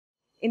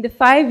In the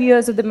 5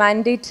 years of the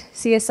mandate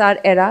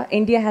CSR era,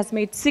 India has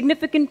made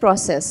significant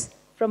progress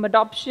from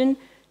adoption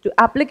to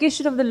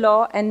application of the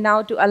law and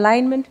now to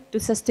alignment to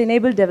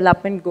sustainable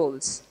development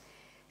goals.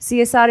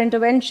 CSR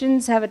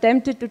interventions have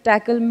attempted to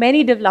tackle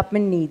many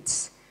development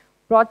needs,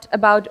 brought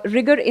about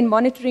rigor in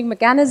monitoring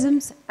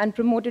mechanisms, and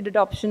promoted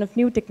adoption of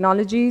new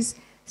technologies,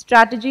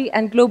 strategy,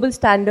 and global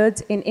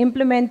standards in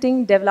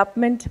implementing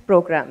development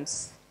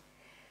programs.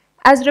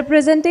 As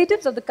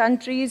representatives of the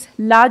country's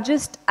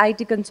largest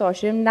IT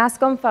consortium,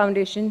 NASSCOM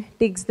Foundation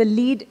takes the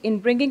lead in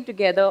bringing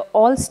together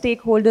all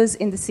stakeholders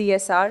in the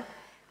CSR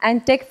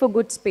and Tech for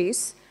Good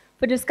space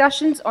for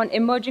discussions on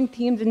emerging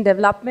themes in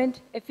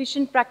development,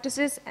 efficient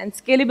practices, and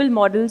scalable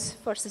models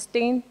for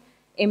sustained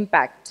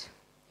impact.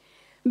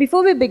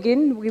 Before we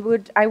begin,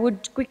 I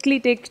would quickly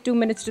take 2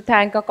 minutes to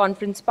thank our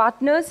conference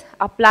partners,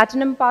 our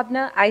platinum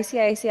partner,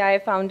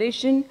 ICICI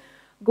Foundation,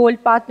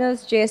 gold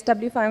partners,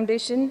 JSW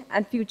Foundation,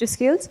 and Future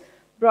Skills,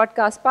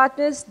 broadcast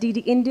partners,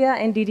 DD India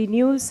and DD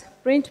News,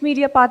 print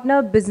media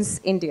partner,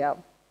 Business India.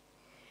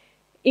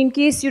 In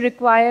case you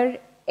require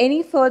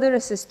any further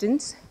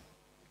assistance,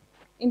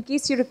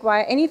 please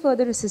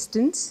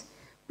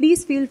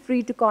feel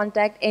free to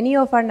contact any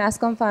of our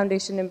NASSCOM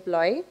Foundation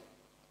employee.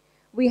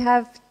 We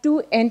have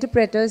 2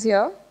 interpreters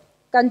here,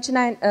 Kanchan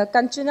and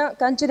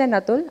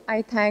Atul.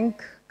 I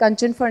thank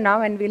Kanchan for now,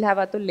 and we'll have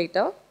Atul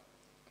later.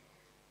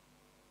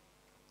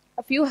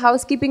 A few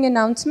housekeeping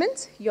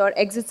announcements. Your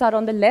exits are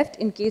on the left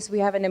in case we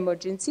have an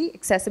emergency.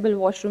 Accessible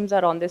washrooms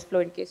are on this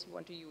floor in case you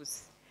want to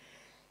use.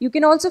 You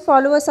can also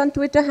follow us on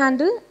Twitter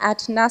handle at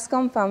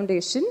NASSCOM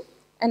Foundation,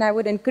 and I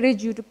would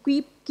encourage you to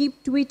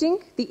keep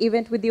tweeting the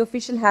event with the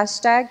official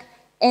hashtag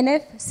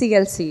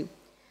NFCLC.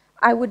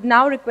 I would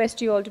now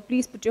request you all to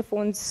please put your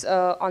phones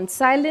on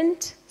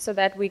silent so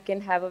that we can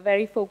have a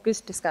very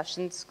focused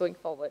discussions going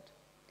forward.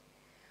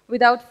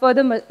 Without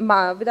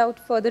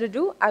further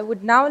ado, I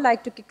would now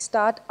like to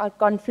kickstart our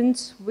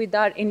conference with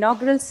our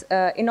inaugural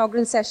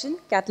session,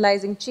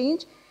 Catalysing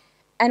Change,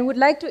 and would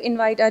like to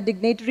invite our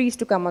dignitaries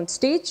to come on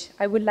stage.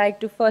 I would like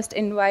to first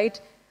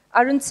invite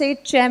Arun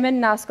Seth, Chairman,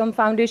 NASSCOM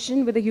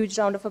Foundation, with a huge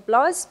round of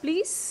applause,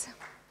 please.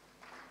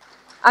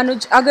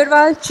 Anuj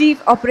Agarwal,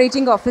 Chief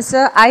Operating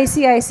Officer,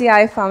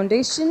 ICICI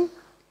Foundation.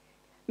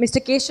 Mr.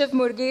 Keshav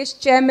Murgesh,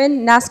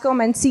 Chairman,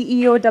 NASSCOM and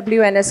CEO,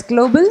 WNS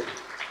Global.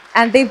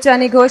 And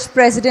Devjani Ghosh,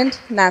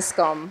 President,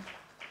 NASSCOM.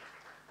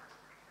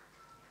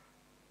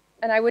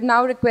 And I would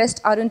now request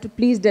Arun to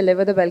please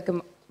deliver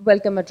the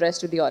welcome address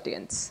to the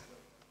audience.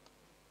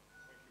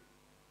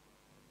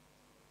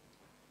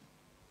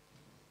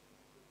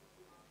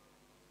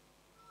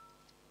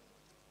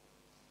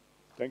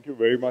 Thank you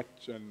very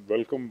much, and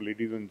welcome,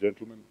 ladies and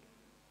gentlemen,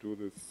 to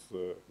this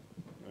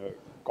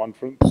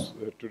conference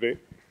today.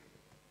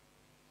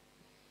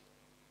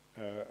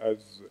 As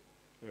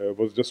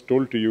was just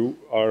told to you,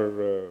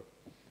 our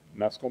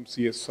NASSCOM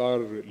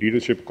CSR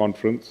Leadership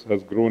Conference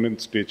has grown in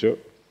stature,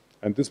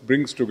 and this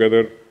brings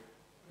together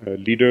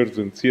leaders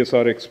and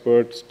CSR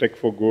experts, Tech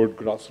for Good,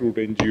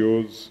 grassroots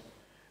NGOs,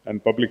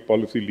 and public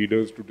policy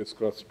leaders to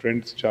discuss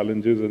trends,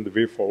 challenges, and the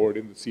way forward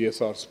in the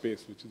CSR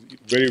space, which is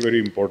very, very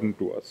important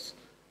to us.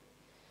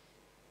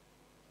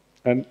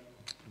 And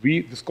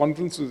this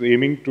conference is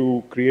aiming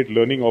to create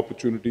learning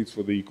opportunities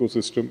for the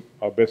ecosystem,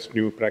 our best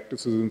new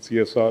practices in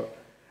CSR,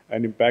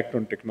 and impact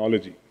on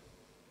technology.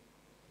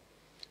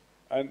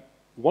 And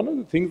one of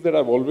the things that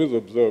I've always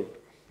observed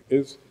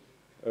is,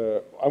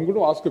 I'm going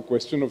to ask a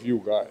question of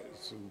you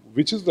guys.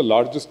 Which is the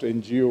largest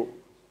NGO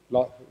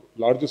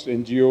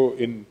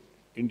in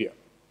India?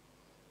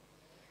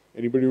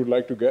 Anybody would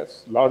like to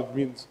guess? Large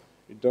means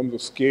in terms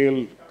of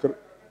scale.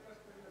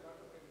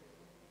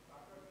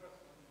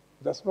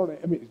 That's not,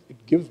 I mean,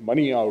 it gives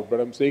money out, but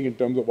I'm saying in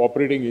terms of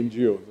operating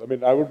NGOs. I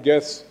mean, I would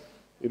guess,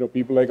 you know,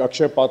 people like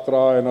Akshay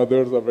Patra and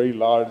others are very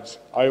large.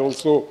 I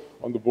also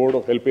on the board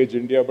of HelpAge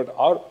India, but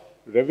our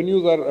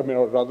revenues are, I mean,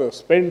 or rather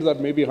spends are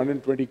maybe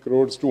 120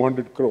 crores,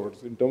 200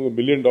 crores. In terms of $1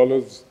 million,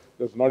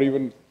 there's not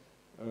even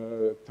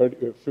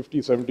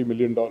 50, 70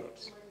 million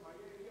dollars.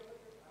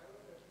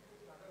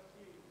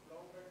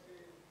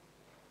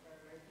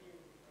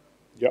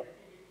 Yeah.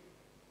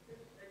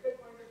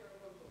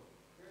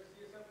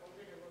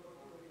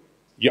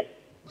 Yeah.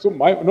 So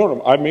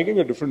I'm making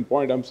a different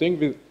point. I'm saying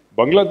with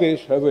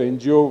Bangladesh has an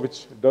NGO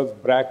which does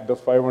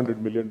 $500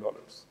 million.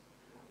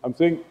 I'm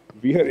saying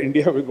we are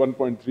India with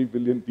 1.3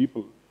 billion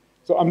people.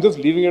 So I'm just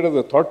leaving it as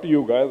a thought to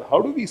you guys.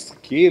 How do we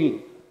scale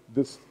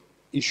this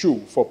issue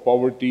for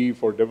poverty,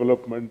 for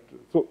development?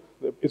 So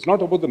it's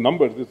not about the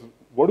numbers. It's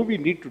what do we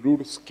need to do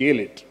to scale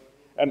it?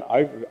 And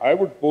I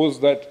would pose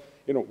that,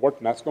 you know,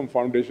 what NASSCOM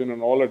Foundation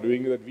and all are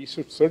doing is that we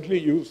should certainly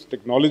use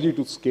technology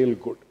to scale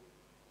good,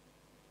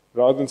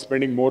 rather than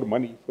spending more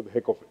money for the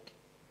heck of it.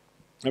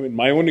 I mean,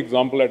 my own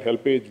example at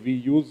HelpAge, we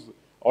use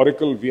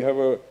Oracle. We have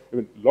a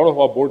lot of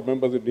our board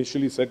members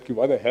initially said,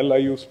 why the hell are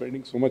you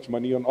spending so much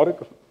money on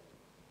Oracle?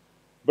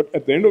 But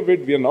at the end of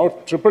it, we are now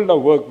tripled our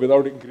work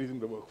without increasing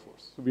the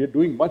workforce. So we are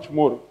doing much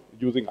more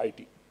using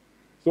IT.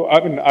 So I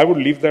mean, I would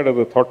leave that as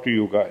a thought to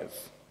you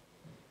guys.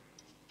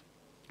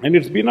 And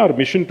it's been our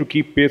mission to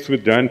keep pace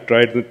with giant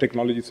strides the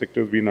technology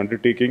sector has been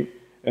undertaking,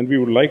 and we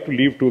would like to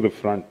leave to the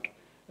front.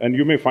 And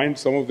you may find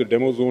some of the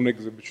demo zone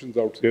exhibitions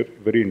out here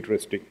very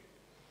interesting.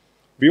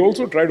 We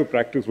also try to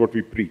practice what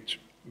we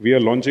preach. We are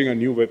launching a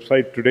new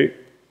website today,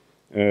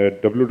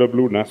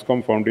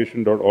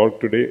 www.nascomfoundation.org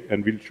today,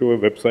 and we'll show a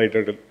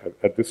website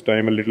at this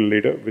time a little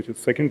later, which is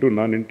second to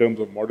none in terms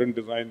of modern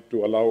design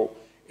to allow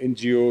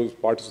NGOs,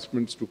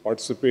 participants to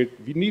participate.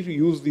 We need to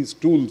use these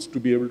tools to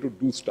be able to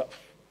do stuff.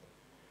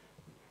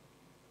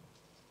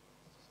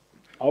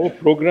 Our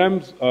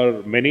programs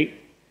are many,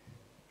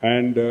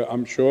 and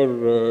I'm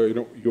sure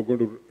you're going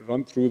to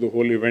run through the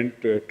whole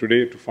event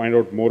today to find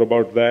out more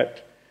about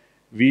that.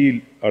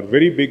 We are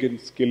very big in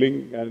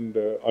skilling, and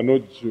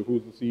Anuj,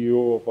 who's the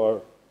CEO of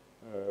our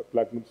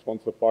Platinum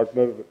Sponsor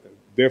Partner,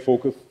 their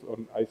focus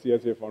on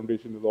ICICI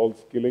Foundation is all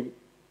skilling.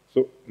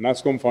 So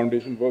NASCOM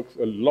Foundation works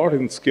a lot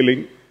in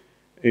skilling,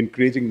 in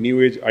creating new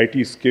age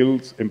IT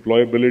skills,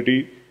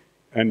 employability,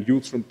 and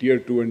youth from Tier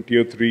 2 and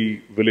Tier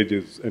 3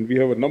 villages. And we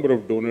have a number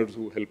of donors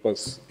who help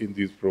us in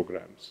these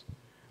programs.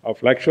 Our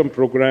flagship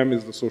program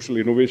is the Social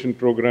Innovation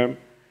Program.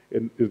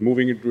 It is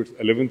moving into its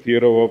 11th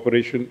year of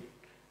operation.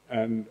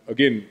 And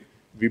again,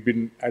 we've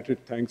been at it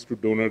thanks to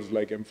donors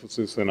like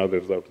Emphasis and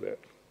others out there.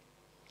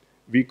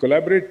 We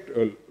collaborate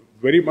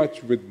very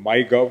much with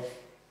MyGov,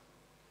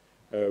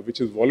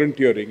 which is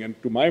volunteering. And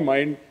to my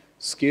mind,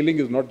 scaling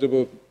is not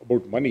just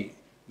about money.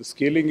 The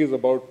scaling is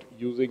about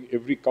using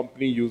every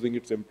company, using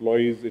its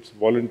employees, its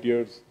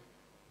volunteers.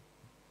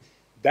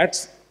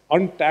 That's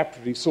untapped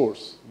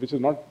resource, which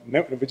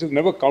is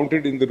never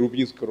counted in the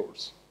rupees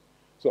crores.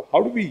 So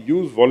how do we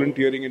use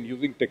volunteering and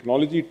using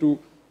technology to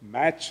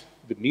match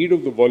the need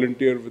of the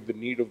volunteer with the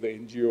need of the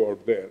NGO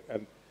out there?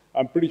 And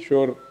I'm pretty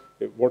sure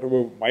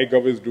whatever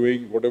MyGov is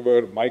doing,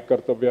 whatever My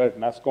Kartavya at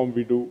NASCOM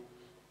we do,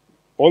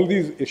 all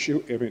these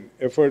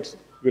efforts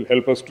will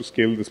help us to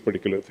scale this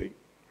particular thing.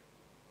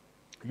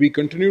 We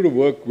continue to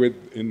work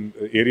in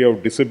the area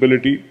of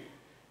disability,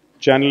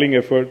 channeling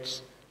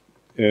efforts,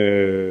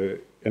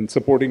 and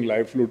supporting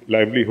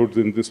livelihoods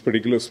in this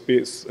particular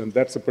space. And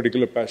that's a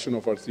particular passion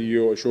of our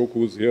CEO, Ashok,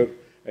 who's here.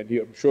 And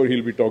I'm sure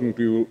he'll be talking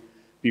to you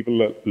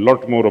people a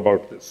lot more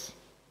about this.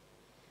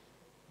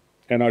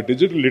 And our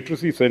digital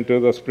literacy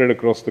centers are spread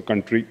across the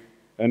country,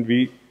 and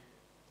we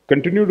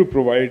continue to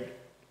provide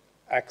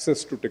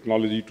access to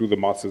technology to the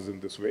masses in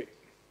this way.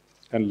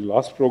 And the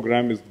last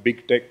program is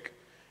Big Tech,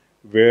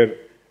 where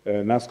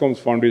NASCOM's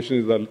foundation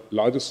is the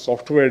largest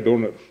software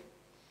donor.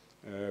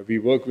 We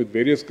work with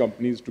various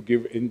companies to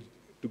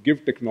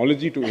give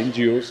technology to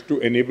NGOs to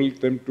enable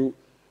them to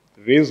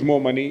raise more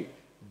money,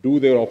 do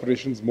their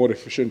operations more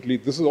efficiently.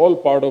 This is all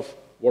part of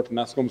what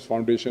NASCOM's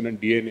foundation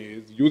and DNA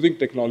is, using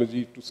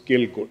technology to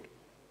scale good.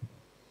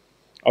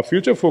 Our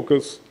future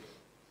focus,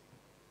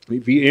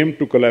 we aim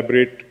to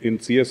collaborate in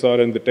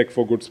CSR and the tech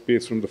for good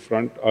space from the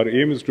front. Our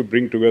aim is to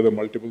bring together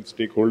multiple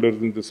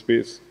stakeholders in this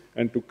space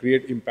and to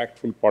create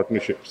impactful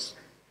partnerships.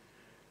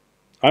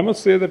 I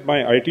must say that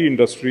my IT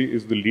industry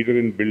is the leader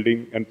in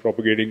building and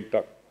propagating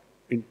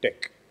in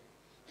tech.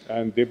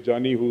 And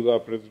Debjani, who's our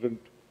president,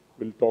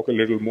 will talk a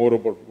little more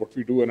about what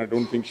we do, and I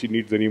don't think she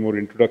needs any more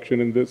introduction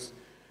in this.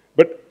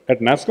 But at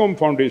NASCOM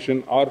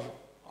Foundation, our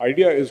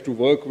idea is to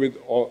work with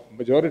a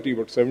majority,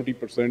 about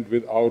 70%,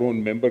 with our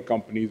own member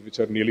companies, which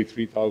are nearly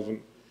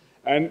 3,000,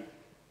 and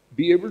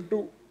be able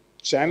to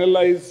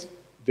channelize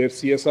their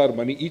CSR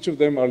money. Each of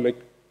them are like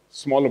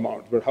small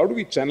amounts, but how do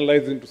we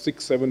channelize into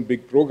 6, 7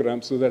 big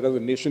programs so that as a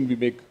nation we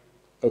make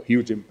a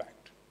huge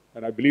impact?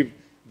 And I believe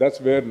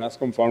that's where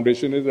NASCOM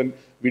Foundation is, and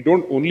we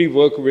don't only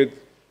work with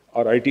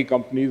our IT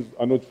companies,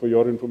 Anuj, for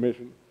your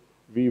information.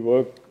 We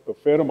work a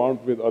fair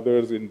amount with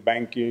others in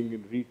banking,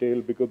 in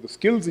retail, because the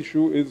skills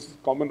issue is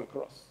common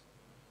across.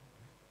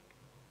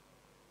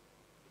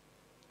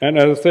 And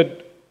as I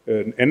said,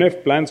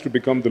 NF plans to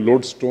become the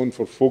lodestone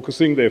for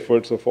focusing the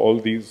efforts of all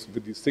these,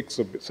 with these 6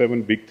 or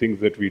 7 big things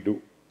that we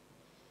do.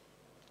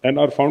 And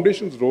our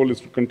foundation's role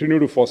is to continue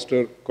to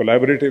foster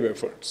collaborative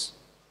efforts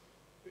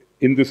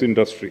in this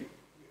industry.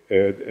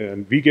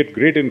 And we get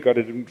great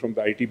encouragement from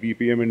the IT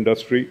BPM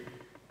industry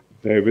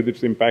with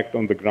its impact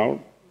on the ground.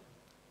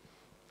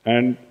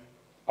 And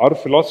our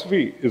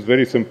philosophy is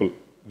very simple.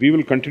 We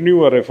will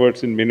continue our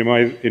efforts in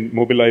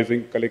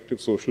mobilizing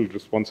collective social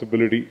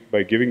responsibility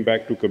by giving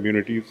back to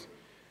communities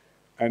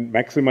and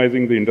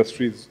maximizing the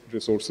industry's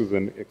resources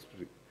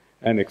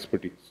and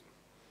expertise.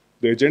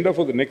 The agenda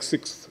for the next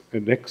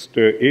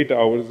 8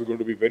 hours is going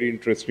to be very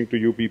interesting to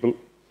you people.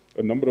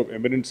 A number of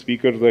eminent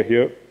speakers are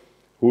here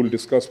who will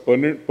discuss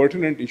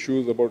pertinent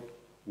issues about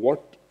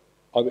what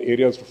are the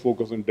areas to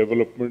focus on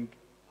development,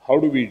 how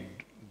do we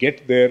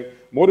get there.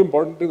 More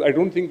important is, I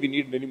don't think we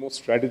need any more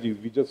strategies.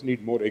 We just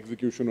need more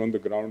execution on the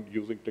ground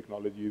using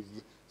technologies.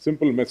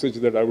 Simple message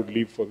that I would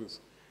leave for this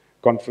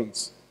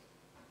conference.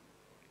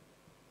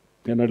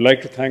 And I'd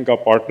like to thank our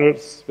partners,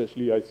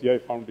 especially ICI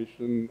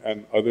Foundation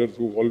and others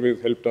who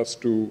always helped us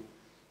to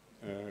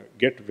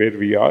get where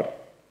we are,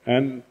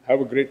 and have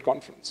a great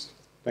conference.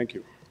 Thank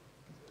you.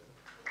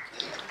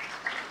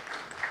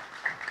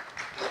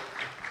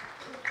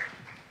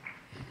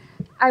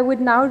 I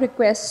would now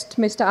request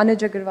Mr.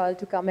 Anuj Agarwal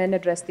to come and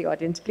address the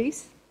audience,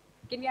 please.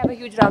 Can you have a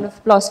huge round of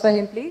applause for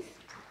him, please?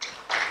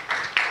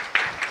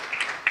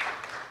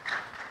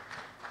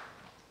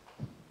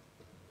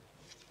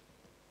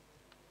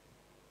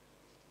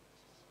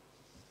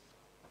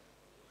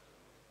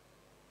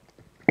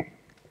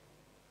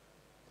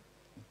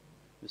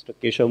 Mr.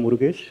 Keshav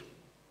Murugesh,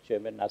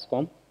 Chairman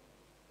NASSCOM,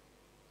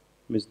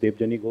 Ms.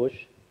 Debjani Ghosh,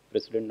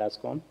 President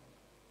NASSCOM,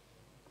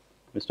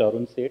 Mr.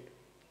 Arun Seth,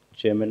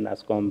 Chairman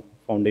NASSCOM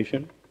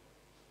Foundation,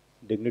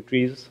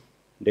 dignitaries,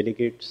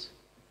 delegates,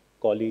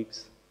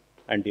 colleagues,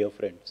 and dear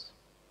friends.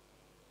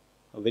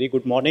 A very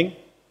good morning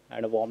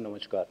and a warm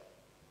namaskar.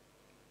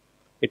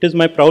 It is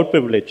my proud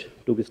privilege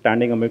to be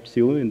standing amidst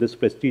you in this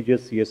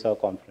prestigious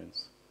CSR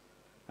conference.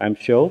 I am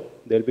sure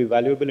there will be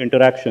valuable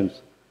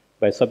interactions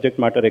by subject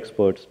matter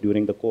experts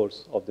during the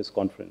course of this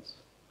conference.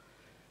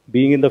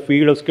 Being in the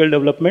field of skill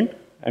development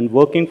and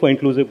working for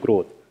inclusive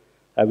growth,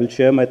 I will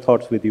share my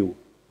thoughts with you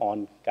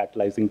on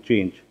catalyzing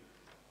change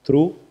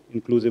through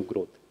inclusive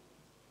growth.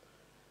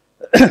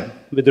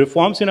 With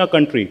reforms in our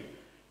country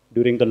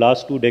during the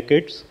last 2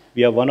 decades,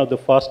 we are one of the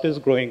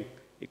fastest growing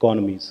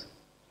economies.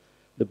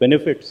 The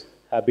benefits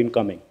have been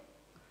coming.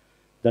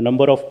 The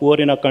number of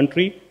poor in our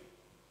country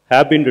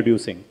have been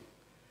reducing.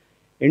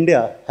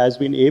 India has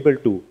been able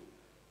to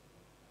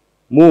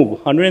move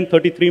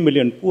 133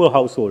 million poor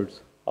households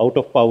out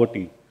of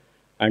poverty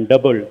and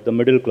double the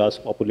middle class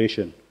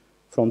population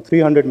from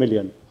 300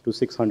 million to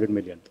 600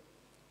 million.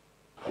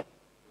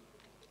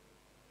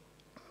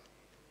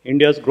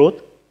 India's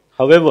growth,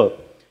 however,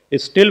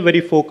 is still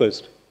very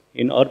focused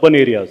in urban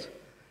areas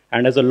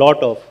and has a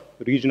lot of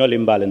regional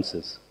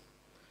imbalances.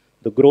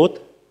 The growth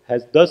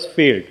has thus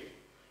failed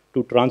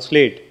to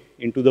translate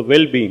into the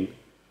well-being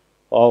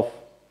of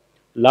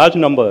large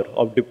number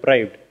of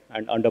deprived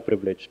and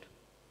underprivileged.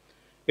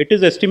 It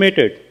is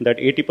estimated that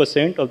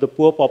 80% of the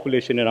poor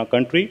population in our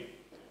country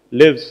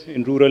lives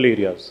in rural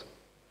areas.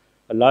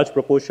 A large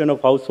proportion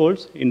of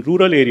households in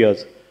rural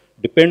areas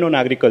depend on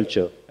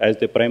agriculture as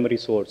their primary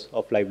source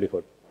of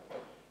livelihood.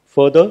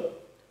 Further,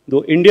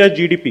 though India's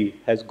GDP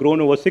has grown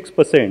over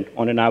 6%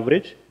 on an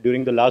average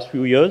during the last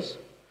few years,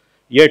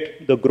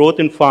 yet the growth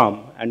in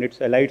farm and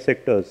its allied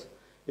sectors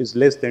is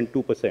less than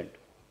 2%.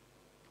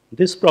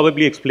 This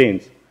probably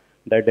explains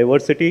the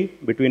diversity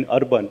between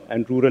urban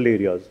and rural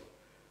areas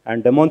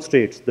and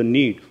demonstrates the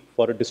need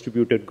for a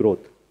distributed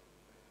growth.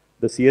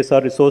 The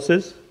CSR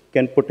resources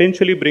can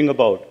potentially bring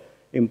about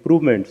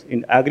improvements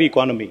in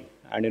agri-economy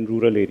and in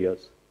rural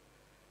areas.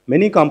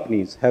 Many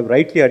companies have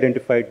rightly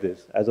identified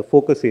this as a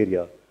focus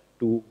area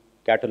to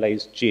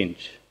catalyze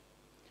change.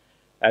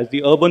 As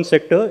the urban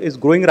sector is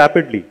growing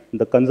rapidly,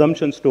 the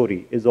consumption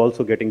story is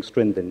also getting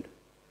strengthened.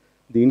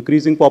 The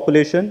increasing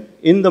population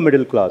in the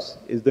middle class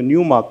is the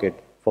new market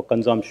for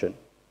consumption.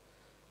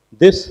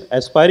 This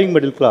aspiring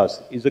middle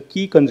class is a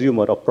key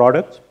consumer of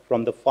products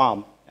from the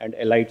farm and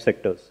allied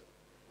sectors.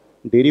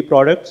 Dairy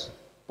products,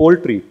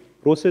 poultry,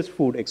 processed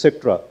food,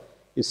 etc.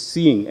 is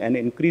seeing an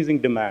increasing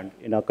demand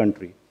in our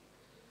country.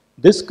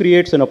 This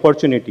creates an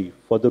opportunity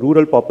for the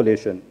rural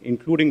population,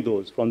 including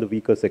those from the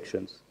weaker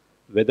sections,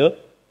 whether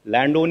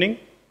landowning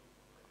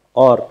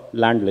or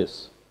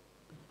landless.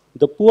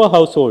 The poor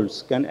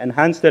households can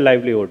enhance their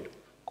livelihood,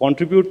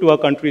 contribute to our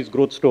country's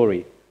growth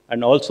story,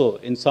 and also,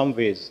 in some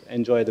ways,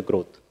 enjoy the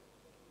growth.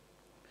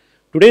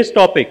 Today's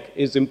topic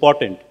is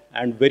important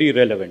and very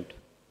relevant.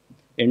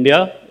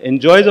 India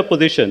enjoys a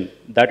position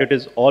that it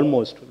is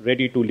almost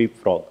ready to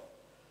leapfrog.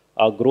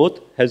 Our growth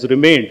has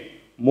remained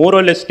more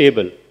or less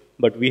stable,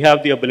 but we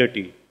have the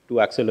ability to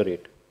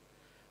accelerate.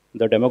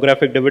 The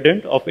demographic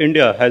dividend of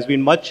India has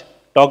been much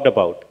talked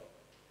about.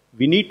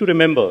 We need to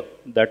remember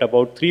that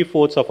about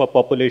 3/4 of our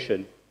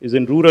population is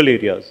in rural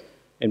areas,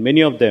 and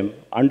many of them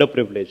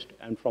underprivileged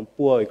and from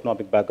poor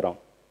economic background.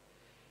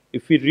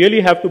 If we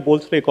really have to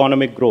bolster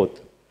economic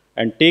growth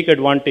and take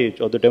advantage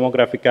of the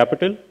demographic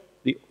capital,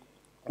 the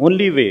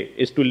only way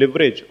is to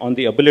leverage on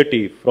the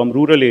ability from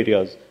rural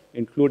areas,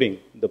 including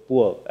the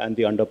poor and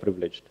the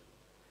underprivileged.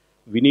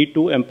 We need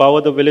to empower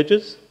the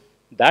villages.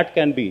 That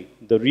can be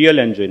the real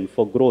engine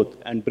for growth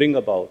and bring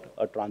about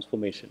a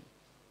transformation.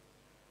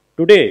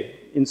 Today,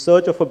 in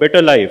search of a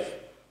better life,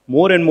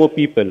 more and more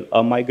people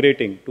are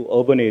migrating to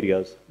urban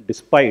areas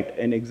despite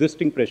an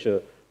existing pressure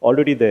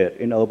already there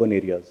in urban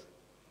areas.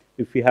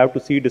 If we have to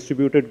see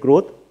distributed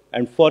growth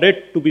and for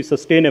it to be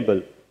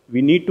sustainable,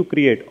 we need to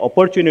create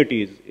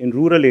opportunities in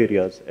rural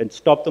areas and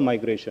stop the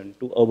migration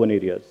to urban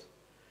areas.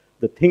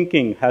 The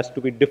thinking has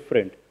to be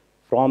different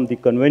from the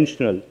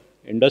conventional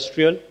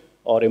industrial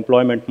or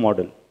employment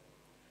model.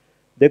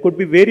 There could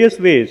be various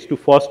ways to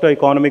foster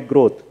economic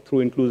growth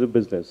through inclusive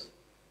business.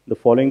 The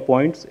following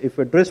points, if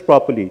addressed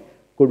properly,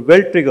 could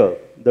well trigger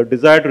the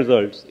desired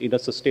results in a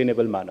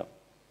sustainable manner.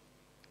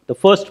 The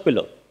first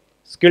pillar,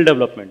 skill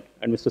development,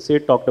 and Mr.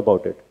 Seth talked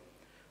about it.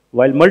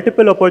 While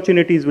multiple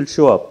opportunities will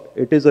show up,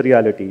 it is a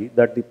reality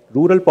that the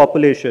rural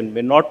population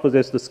may not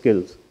possess the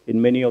skills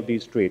in many of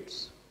these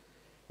traits.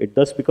 It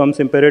thus becomes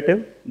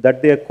imperative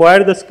that they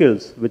acquire the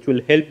skills which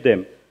will help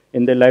them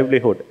in their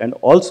livelihood and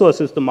also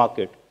assist the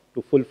market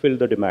to fulfill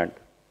the demand.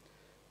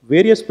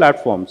 Various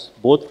platforms,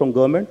 both from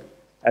government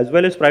as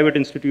well as private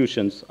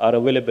institutions, are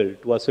available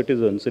to our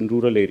citizens in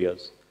rural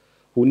areas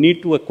who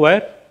need to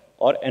acquire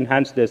or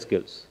enhance their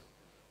skills.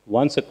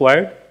 Once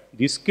acquired,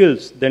 these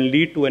skills then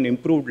lead to an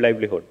improved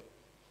livelihood.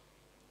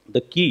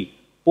 The key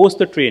post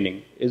the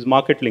training is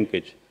market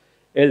linkage,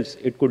 else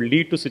it could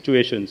lead to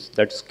situations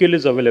that skill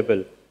is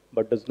available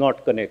but does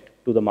not connect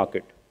to the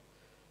market.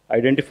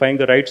 Identifying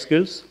the right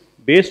skills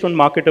based on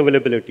market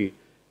availability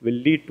will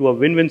lead to a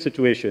win-win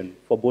situation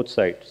for both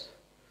sides.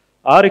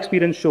 Our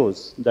experience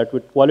shows that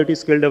with quality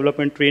skill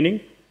development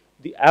training,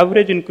 the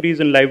average increase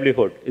in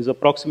livelihood is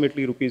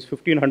approximately rupees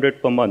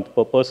 1,500 per month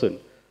per person,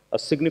 a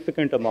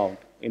significant amount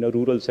in a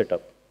rural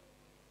setup.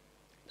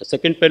 The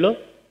second pillar,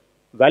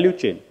 value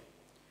chain.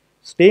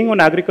 Staying on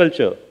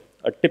agriculture,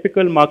 a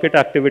typical market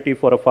activity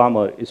for a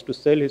farmer is to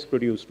sell his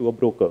produce to a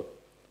broker,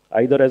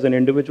 either as an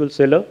individual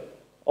seller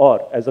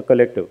or as a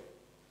collective.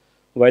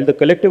 While the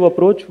collective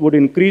approach would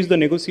increase the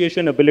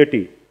negotiation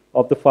ability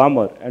of the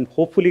farmer and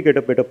hopefully get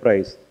a better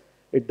price,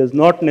 it does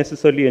not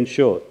necessarily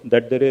ensure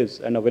that there is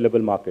an available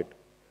market.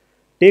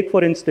 Take,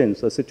 for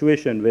instance, a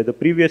situation where the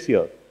previous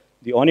year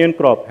the onion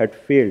crop had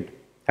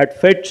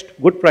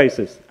fetched good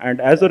prices,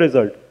 and as a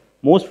result,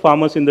 most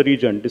farmers in the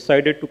region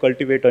decided to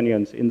cultivate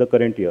onions in the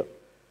current year,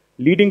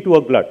 leading to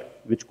a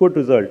glut, which could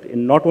result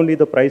in not only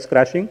the price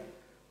crashing,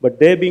 but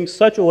there being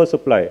such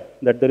oversupply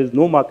that there is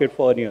no market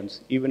for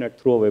onions, even at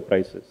throwaway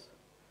prices.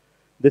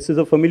 This is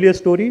a familiar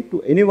story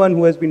to anyone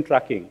who has been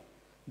tracking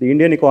the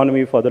Indian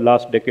economy for the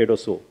last decade or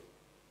so.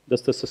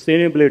 Thus, the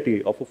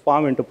sustainability of a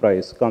farm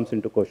enterprise comes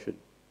into question.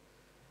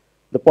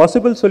 The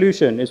possible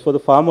solution is for the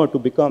farmer to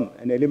become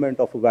an element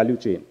of a value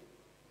chain.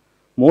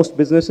 Most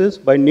businesses,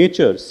 by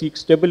nature, seek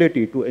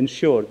stability to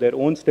ensure their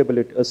own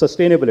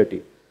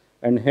sustainability,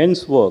 and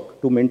hence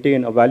work to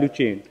maintain a value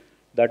chain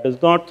that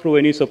does not throw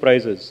any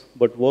surprises,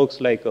 but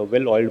works like a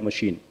well-oiled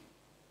machine.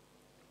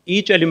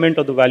 Each element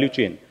of the value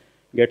chain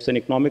gets an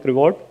economic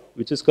reward,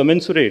 which is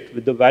commensurate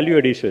with the value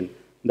addition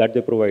that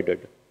they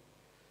provided.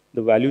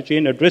 The value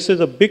chain addresses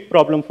a big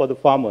problem for the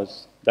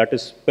farmers, that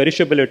is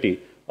perishability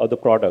of the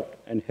product,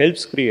 and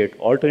helps create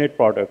alternate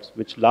products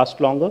which last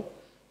longer,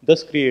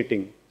 thus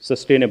creating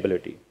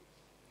sustainability.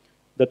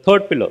 The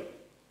third pillar,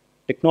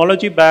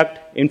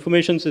 technology-backed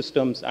information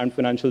systems and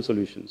financial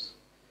solutions.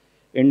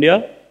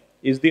 India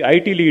is the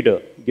IT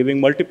leader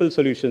giving multiple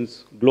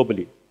solutions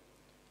globally.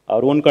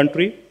 Our own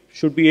country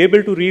should be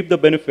able to reap the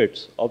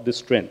benefits of this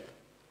strength.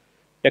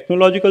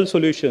 Technological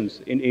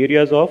solutions in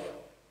areas of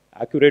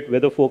accurate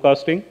weather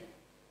forecasting,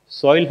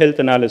 soil health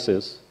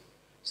analysis,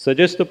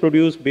 suggest the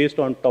produce based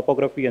on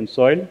topography and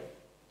soil,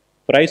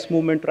 price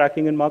movement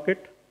tracking in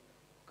market,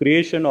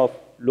 creation of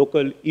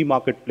local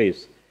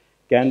e-marketplace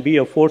can be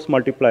a force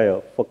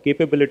multiplier for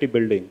capability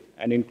building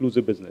and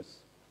inclusive business.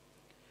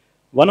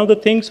 One of the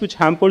things which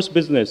hampers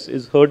business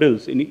is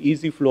hurdles in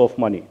easy flow of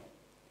money.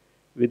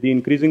 With the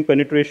increasing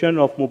penetration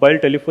of mobile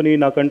telephony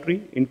in our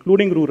country,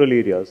 including rural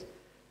areas,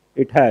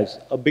 it has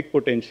a big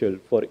potential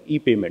for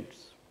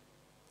e-payments.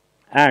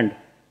 And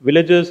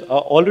villages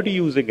are already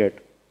using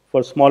it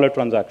for smaller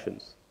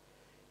transactions.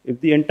 If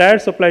the entire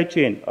supply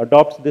chain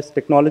adopts this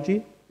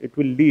technology, it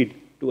will lead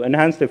to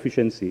enhanced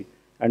efficiency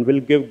and will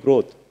give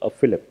growth a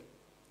fillip.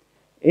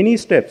 Any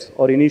steps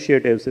or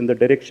initiatives in the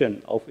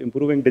direction of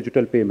improving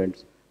digital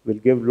payments will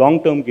give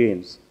long-term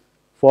gains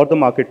for the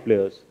market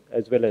players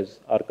as well as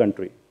our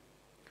country.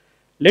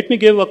 Let me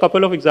give a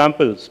couple of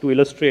examples to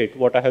illustrate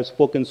what I have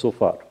spoken so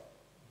far.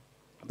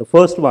 The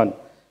first one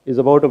is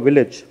about a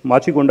village,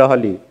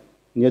 Machigundahalli,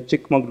 near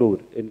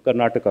Chikmagalur in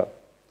Karnataka.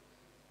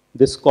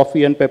 This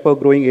coffee and pepper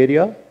growing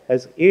area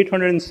has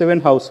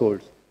 807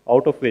 households,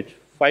 out of which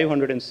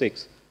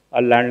 506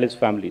 are landless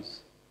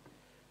families.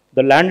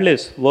 The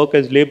landless work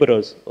as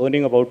laborers,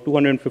 earning about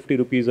 250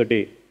 rupees a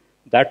day,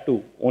 that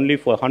too only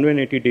for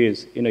 180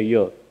 days in a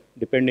year,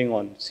 depending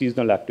on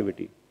seasonal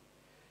activity.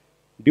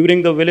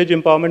 During the village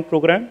empowerment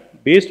program,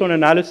 based on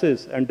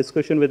analysis and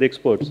discussion with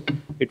experts,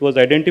 it was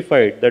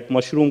identified that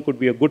mushroom could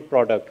be a good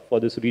product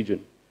for this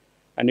region,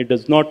 and it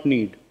does not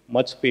need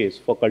much space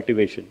for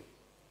cultivation.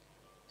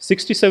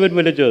 67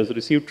 villagers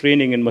received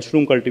training in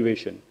mushroom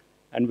cultivation,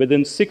 and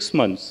within 6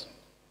 months,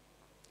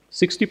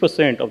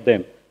 60% of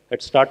them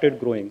had started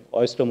growing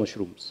oyster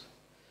mushrooms.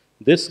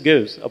 This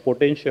gives a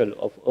potential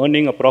of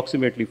earning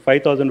approximately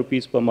 5,000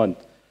 rupees per month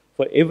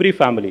for every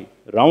family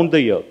round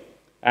the year,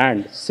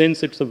 and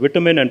since it's a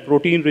vitamin and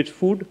protein-rich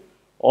food,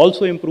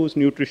 also improves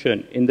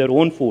nutrition in their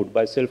own food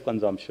by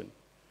self-consumption.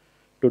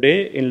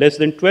 Today, in less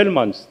than 12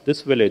 months,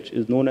 this village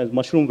is known as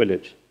Mushroom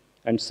Village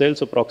and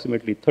sells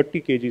approximately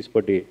 30 kgs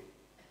per day.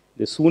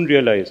 They soon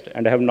realized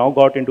and have now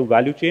got into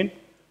value chain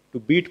to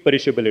beat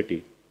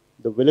perishability.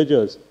 The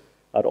villagers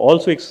are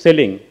also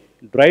selling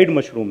dried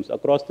mushrooms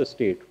across the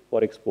state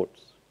for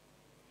exports.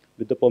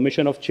 With the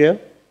permission of Chair,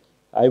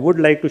 I would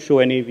like to show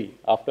an AV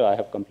after I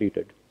have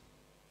completed.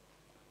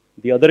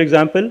 The other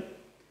example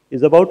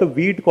is about a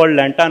weed called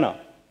lantana.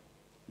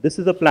 This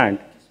is a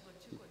plant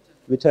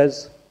which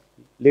has,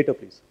 later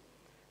please,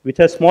 which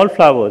has small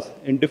flowers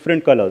in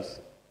different colors.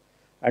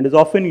 and is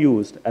often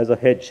used as a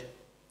hedge.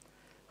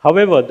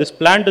 However, this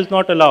plant does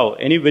not allow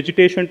any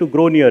vegetation to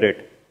grow near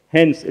it.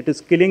 Hence, it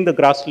is killing the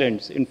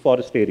grasslands in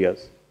forest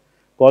areas,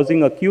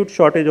 causing acute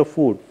shortage of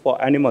food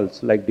for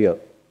animals like deer.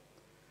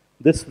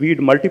 This weed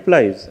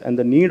multiplies, and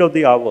the need of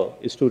the hour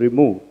is to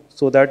remove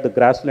so that the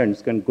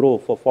grasslands can grow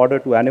for fodder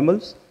to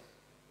animals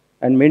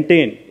and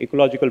maintain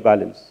ecological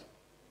balance.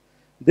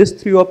 This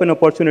threw up an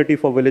opportunity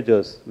for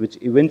villagers, which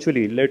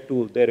eventually led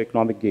to their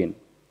economic gain.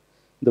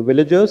 The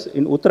villagers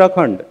in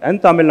Uttarakhand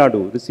and Tamil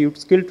Nadu received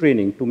skill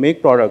training to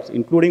make products,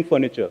 including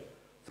furniture,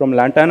 from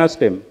lantana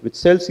stem, which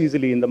sells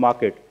easily in the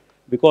market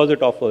because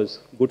it offers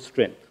good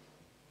strength.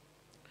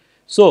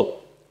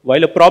 So,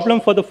 while a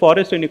problem for the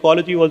forest and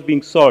ecology was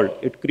being solved,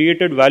 it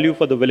created value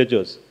for the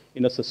villagers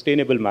in a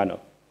sustainable manner.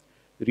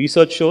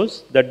 Research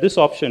shows that this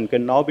option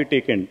can now be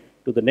taken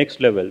to the next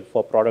level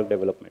for product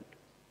development.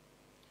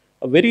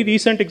 A very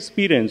recent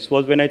experience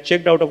was when I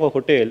checked out of a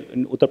hotel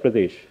in Uttar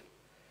Pradesh.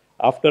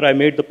 After I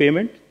made the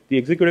payment, the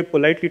executive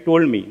politely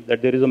told me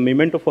that there is a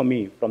memento for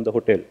me from the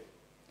hotel.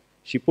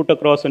 She put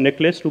across a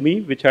necklace to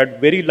me which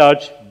had very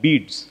large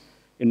beads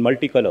in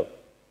multicolor,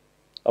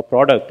 a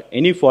product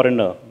any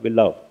foreigner will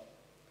love.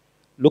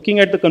 Looking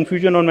at the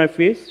confusion on my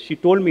face, she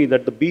told me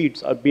that the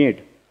beads are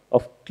made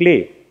of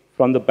clay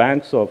from the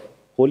banks of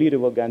holy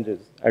river Ganges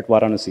at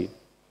Varanasi.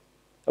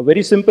 A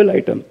very simple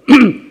item,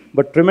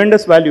 but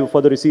tremendous value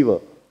for the receiver,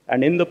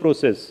 and in the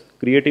process,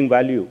 creating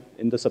value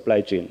in the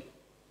supply chain.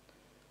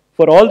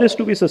 For all this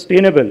to be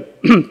sustainable,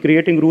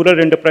 creating rural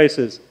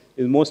enterprises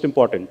is most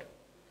important.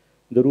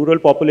 The rural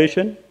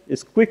population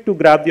is quick to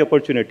grab the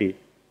opportunity,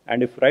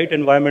 and if right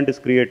environment is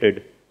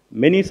created,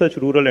 many such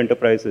rural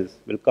enterprises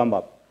will come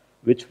up,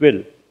 which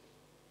will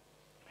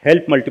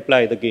help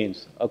multiply the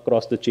gains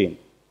across the chain.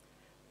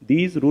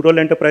 These rural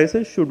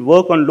enterprises should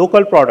work on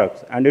local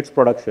products and its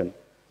production,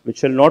 which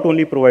shall not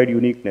only provide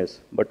uniqueness,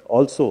 but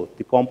also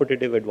the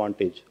competitive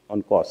advantage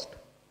on cost.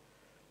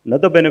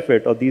 Another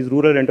benefit of these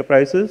rural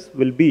enterprises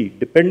will be,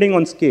 depending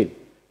on scale,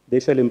 they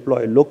shall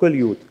employ local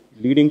youth,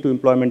 leading to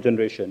employment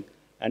generation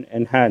and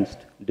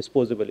enhanced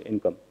disposable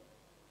income.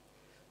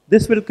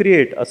 This will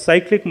create a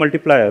cyclic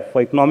multiplier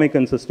for economic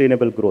and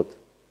sustainable growth.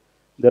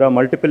 There are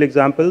multiple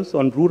examples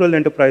on rural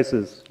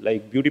enterprises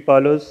like beauty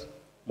parlors,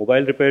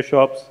 mobile repair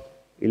shops,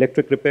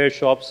 electric repair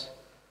shops,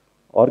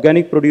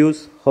 organic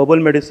produce, herbal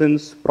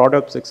medicines,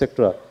 products,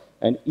 etc.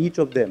 And each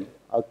of them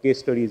are case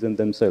studies in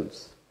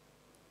themselves.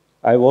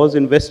 I was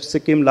in West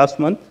Sikkim last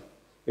month.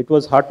 It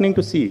was heartening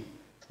to see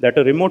that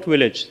a remote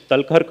village,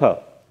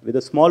 Talkharka, with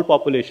a small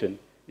population,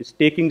 is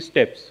taking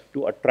steps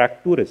to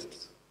attract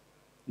tourists.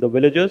 The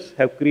villagers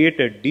have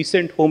created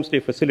decent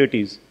homestay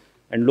facilities,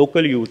 and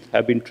local youth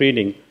have been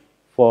training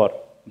for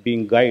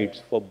being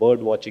guides for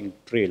bird watching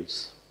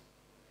trails.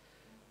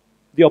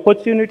 The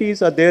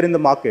opportunities are there in the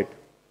market,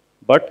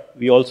 but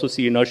we also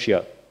see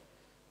inertia.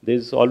 There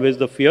is always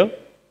the fear.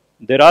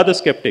 There are the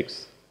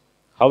skeptics.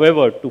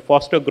 However, to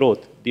foster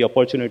growth, the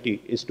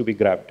opportunity is to be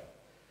grabbed.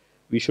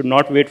 We should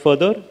not wait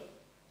further.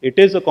 It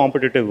is a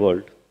competitive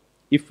world.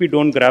 If we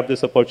don't grab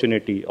this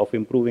opportunity of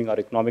improving our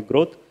economic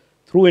growth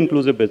through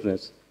inclusive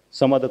business,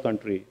 some other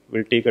country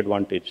will take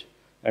advantage.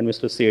 And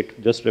Mr. Seth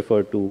just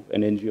referred to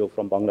an NGO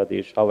from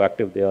Bangladesh, how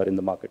active they are in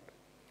the market.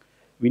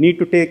 We need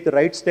to take the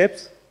right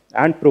steps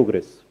and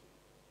progress.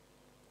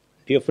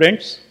 Dear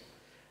friends,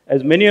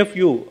 as many of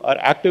you are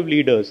active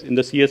leaders in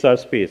the CSR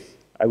space,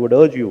 I would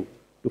urge you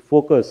to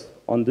focus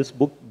on this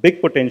big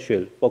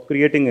potential for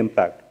creating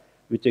impact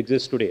which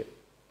exists today.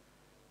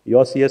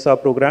 Your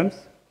CSR programs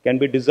can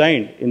be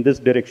designed in this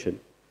direction.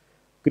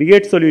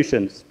 Create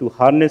solutions to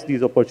harness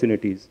these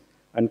opportunities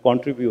and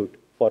contribute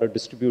for a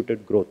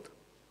distributed growth.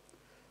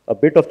 A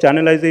bit of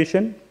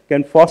channelization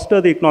can foster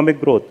the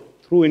economic growth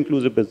through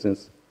inclusive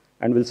business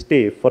and will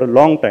stay for a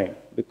long time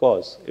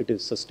because it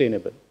is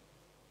sustainable.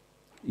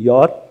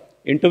 Your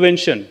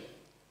intervention,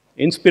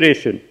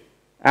 inspiration,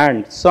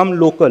 and some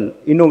local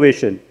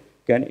innovation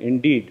can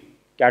indeed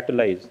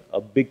catalyze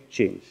a big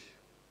change.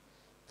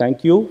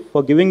 Thank you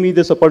for giving me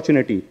this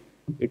opportunity.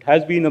 It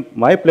has been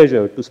my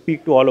pleasure to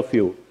speak to all of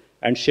you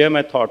and share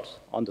my thoughts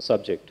on the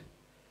subject.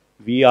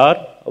 We are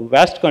a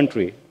vast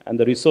country and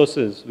the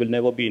resources will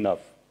never be enough.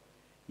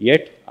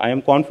 Yet, I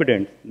am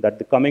confident that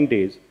the coming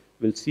days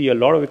will see a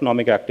lot of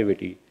economic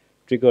activity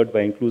triggered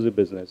by inclusive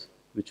business,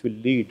 which will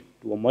lead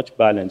to a much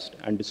balanced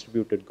and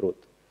distributed growth.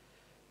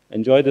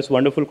 Enjoy this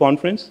wonderful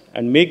conference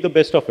and make the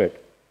best of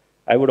it.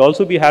 I would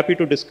also be happy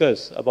to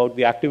discuss about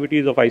the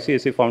activities of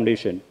ICSA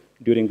Foundation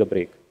during the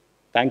break.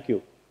 Thank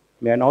you.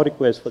 May I now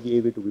request for the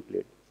AV to be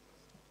played.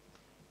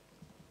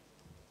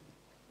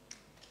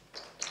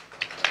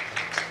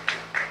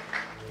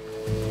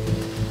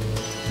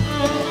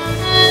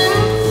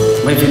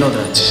 मैं विनोद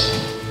राज,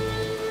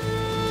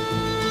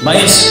 मैं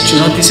इस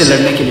चुनौती से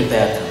लड़ने के लिए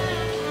तैयार था।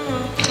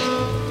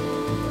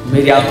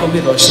 मेरी आंखों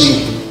में रोशनी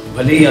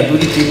भले ही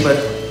अधूरी थी, पर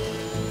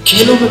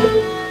खेलों में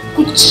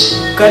कुछ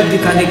कर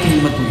दिखाने की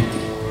हिम्मत हुई थी।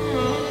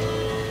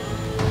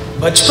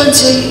 बचपन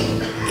से ही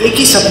एक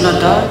ही सपना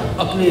था,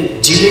 अपने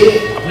जिले,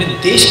 अपने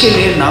देश के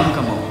लिए नाम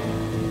कमाऊं।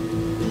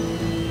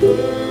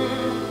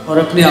 और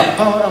अपने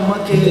अप्पा और अम्मा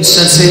के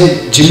सर से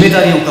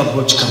जिम्मेदारियों का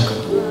बोझ कम कर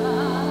दूं,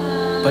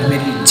 पर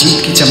मेरी जीत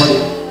की चमक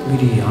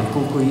मेरी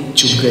आंखों को ही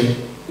चुभ गई।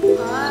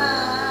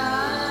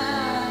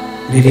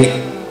 मेरी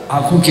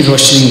आंखों की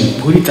रोशनी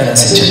पूरी तरह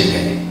से चली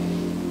गई,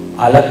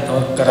 हालत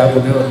और खराब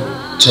हो गए और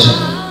चलो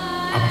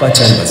अप्पा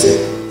चल बसे।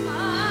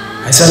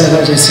 ऐसा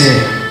लगा जैसे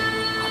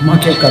अम्मा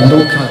के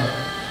कंधों का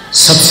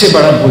सबसे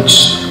बड़ा बोझ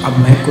अब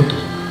मैं को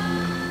दूं,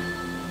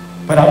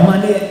 पर अम्मा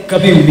ने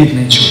कभी उम्मीद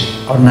नहीं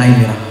छोड़ी और ना ही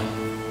मेरा।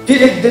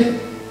 फिर एक दिन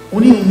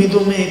उन्हीं उम्मीदों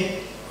में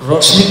एक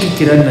रोशनी की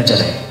किरण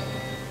नजर आई,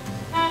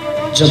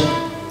 जब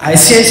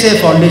ICICI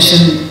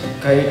फाउंडेशन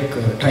का एक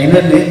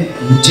ट्रेनर ने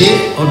मुझे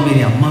और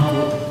मेरी अम्मा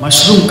को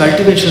मशरूम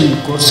कल्टीवेशन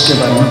कोर्स के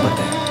बारे में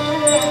बताया।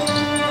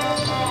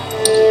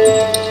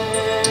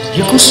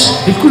 ये कोर्स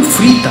बिल्कुल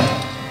फ्री था,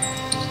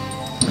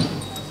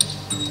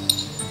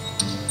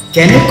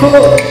 कहने को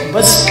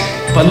बस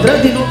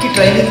 15 दिनों की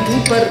ट्रेनिंग थी,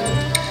 पर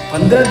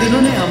 15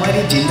 दिनों ने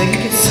हमारी जिंदगी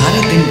के सारे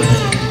दिन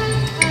बदल दिए।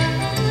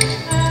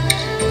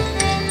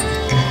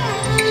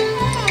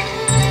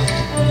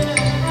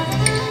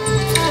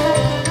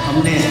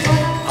 हमने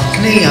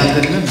अपने ही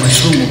आंगन में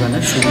मशरूम उगाना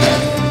शुरू कर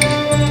दिया।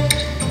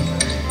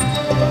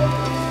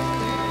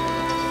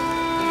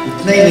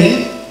 इतना ही नहीं,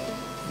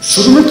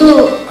 शुरू में तो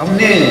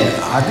हमने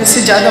आधे से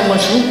ज्यादा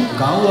मशरूम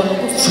गांव वालों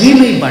को फ्री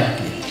में ही बांट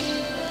दिए,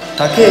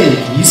 ताकि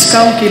इस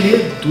काम के लिए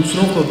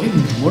दूसरों को भी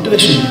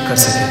मोटिवेशन कर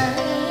सके।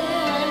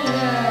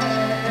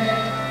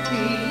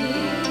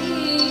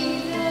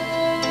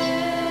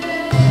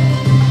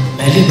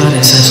 पहली बार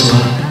ऐसा हुआ,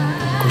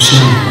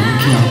 खुशियां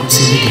उनकी आंखों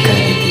से भी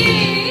दिखाई देती है।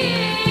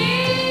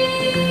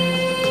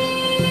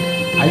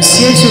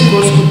 ICICI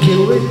कोर्स को किए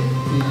हुए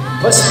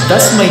बस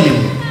 10 महीने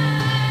हुए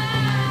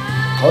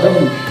और हम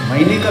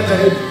महीने का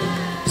करीब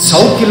 100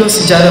 किलो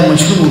से ज्यादा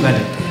मशरूम उगा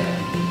लेते हैं।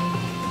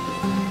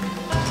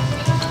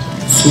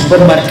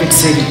 सुपरमार्केट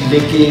से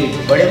लेके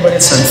बड़े बड़े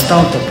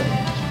संस्थाओं तक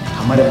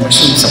हमारे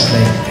मशरूम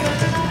सप्लाई होते हैं।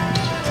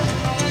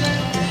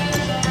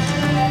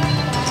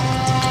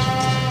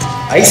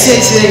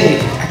 ICICI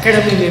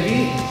एकेडमी में भी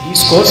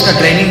इस कोर्स का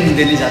ट्रेनिंग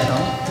देने जाता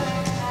हूँ।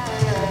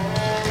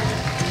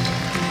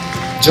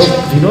 जो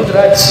विनोद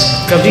राज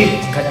कभी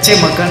कच्चे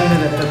मकान में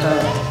रहता था,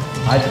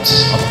 आज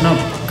अपना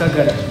पक्का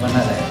घर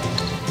बना रहा है।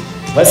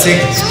 बस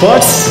एक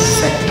स्पोर्ट्स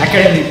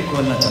एकेडमी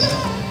खोलना चाहता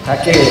हूँ,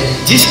 ताकि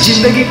जिस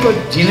जिंदगी को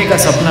जीने का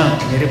सपना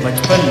मेरे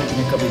बचपन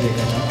में कभी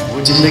देखा था, वो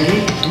जिंदगी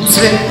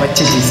दूसरे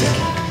बच्चे जी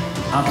सके।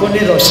 आंखों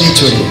ने रोशनी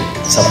छोड़ी,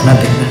 सपना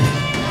देखना नहीं।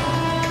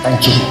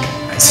 Thank you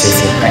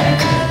ICICI bank.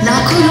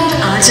 लाखों लोग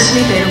आज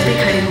अपने पैरों पे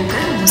खड़े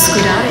होकर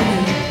मुस्कुरा रहे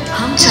हैं।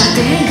 हम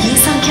चाहते हैं ये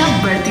संख्या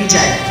बढ़ती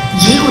जाए,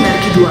 ये हुनर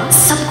की दुआ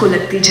सबको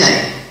लगती जाए।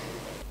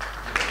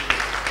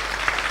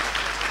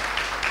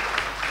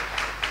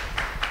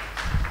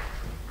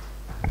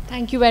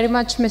 Thank you very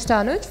much, Mr.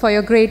 Anuj, for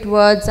your great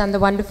words and the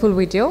wonderful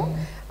video.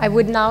 I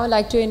would now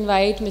like to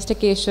invite Mr.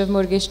 Keshav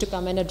Murgesh to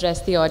come and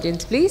address the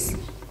audience, please.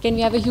 Can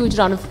we have a huge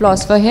round of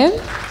applause for him?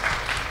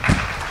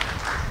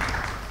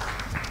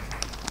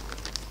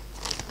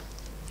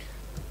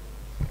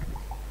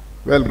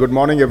 Well, good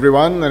morning,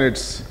 everyone, and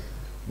it's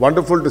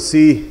wonderful to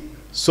see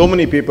so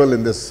many people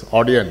in this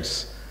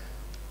audience.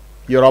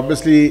 You're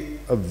obviously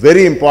a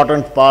very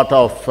important part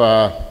of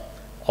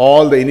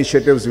all the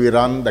initiatives we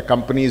run, the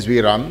companies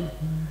we run,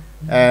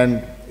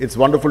 and it's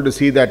wonderful to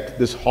see that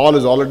this hall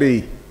is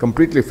already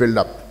completely filled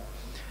up.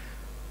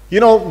 You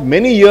know,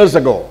 many years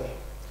ago,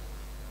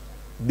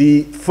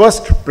 the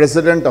first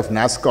president of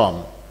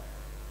NASSCOM,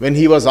 when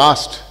he was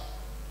asked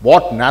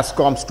what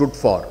NASSCOM stood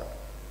for,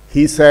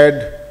 he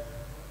said,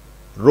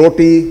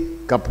 roti,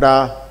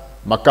 kapda,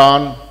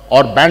 makan,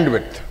 or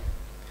bandwidth.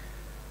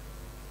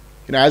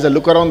 You know, as I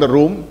look around the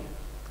room,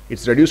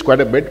 it's reduced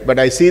quite a bit, but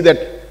I see that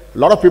a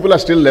lot of people are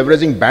still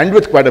leveraging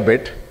bandwidth quite a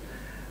bit.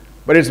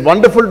 But it's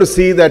wonderful to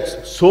see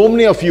that so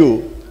many of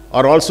you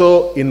are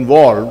also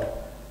involved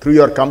through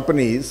your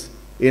companies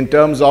in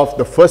terms of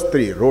the first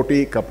three,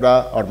 roti,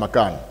 kapda, or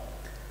makan.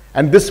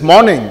 And this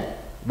morning,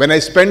 when I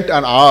spent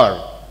an hour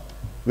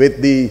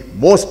with the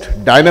most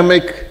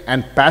dynamic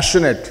and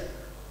passionate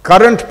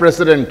current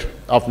president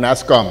of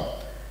NASSCOM,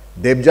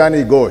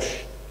 Debjani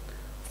Ghosh,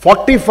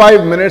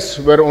 45 minutes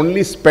were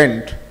only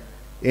spent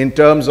in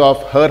terms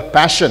of her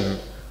passion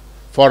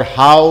for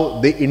how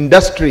the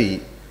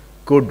industry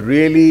could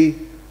really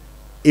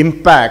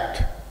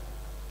impact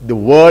the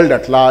world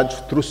at large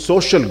through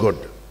social good.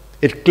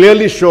 It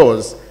clearly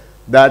shows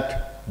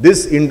that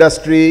this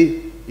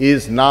industry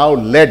is now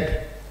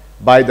led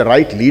by the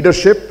right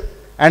leadership,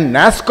 and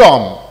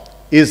NASSCOM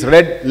is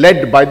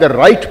led by the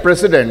right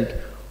president,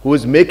 who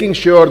is making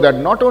sure that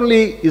not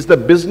only is the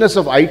business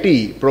of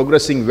IT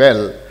progressing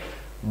well,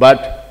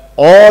 but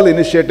all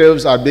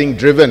initiatives are being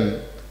driven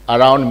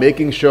around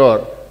making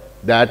sure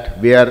that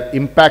we are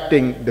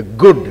impacting the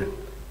good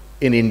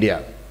in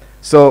India.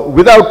 So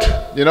without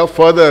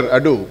further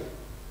ado,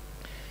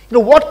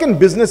 what can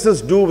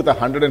businesses do with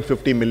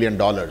 $150 million?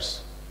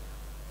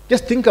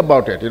 Just think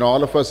about it.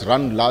 All of us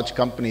run large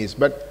companies,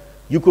 but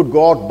you could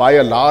go out, buy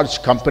a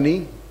large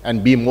company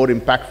and be more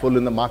impactful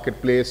in the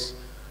marketplace.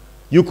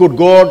 You could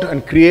go out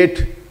and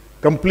create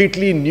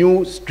completely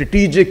new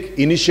strategic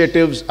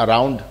initiatives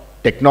around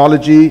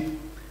technology.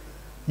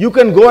 You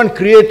can go and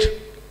create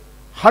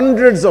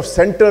hundreds of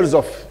centers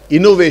of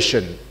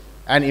innovation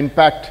and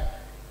impact,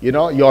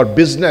 your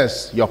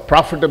business, your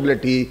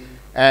profitability,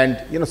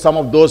 and, some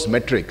of those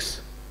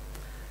metrics.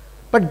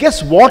 But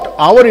guess what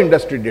our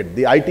industry did,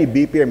 the IT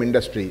BPM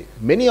industry?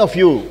 Many of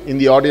you in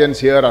the audience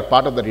here are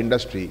part of that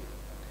industry.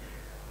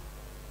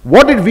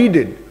 What did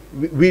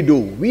we do?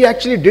 We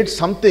actually did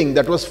something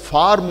that was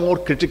far more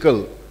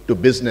critical to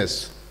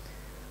business.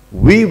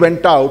 We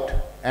went out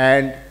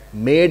and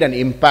made an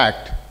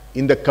impact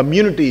in the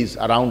communities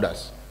around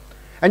us.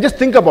 And just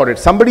think about it.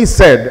 Somebody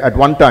said at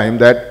one time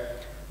that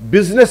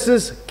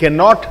businesses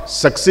cannot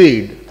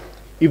succeed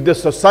if the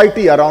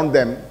society around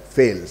them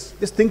fails.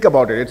 Just think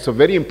about it. It's a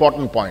very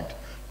important point.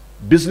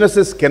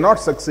 Businesses cannot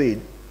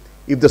succeed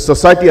if the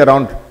society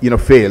around,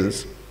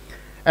 fails.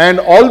 And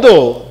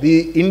although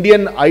the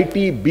Indian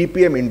IT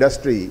BPM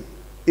industry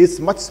is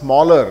much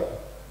smaller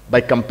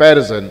by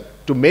comparison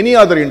to many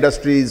other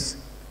industries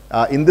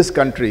in this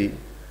country,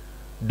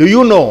 do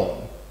you know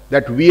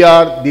that we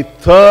are the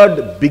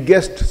third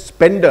biggest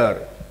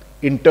spender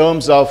in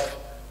terms of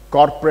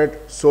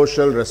corporate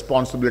social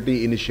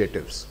responsibility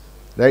initiatives,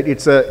 right?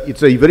 It's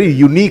a very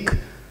unique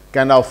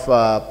kind of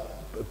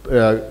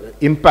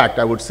impact,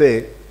 I would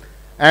say.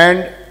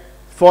 And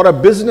for a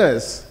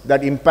business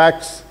that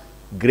impacts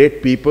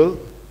great people,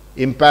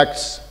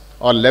 impacts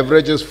or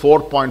leverages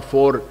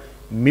 4.4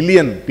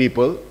 million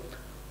people,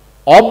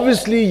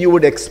 obviously you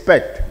would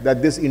expect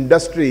that this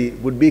industry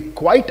would be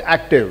quite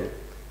active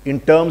in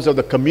terms of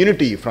the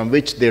community from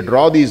which they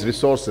draw these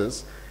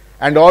resources,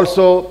 and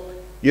also,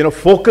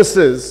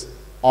 focuses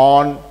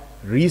on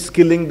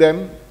reskilling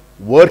them,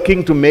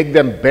 working to make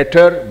them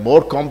better,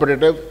 more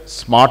competitive,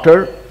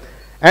 smarter,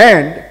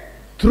 and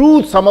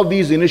through some of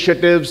these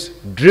initiatives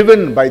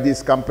driven by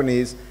these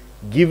companies,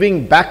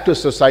 giving back to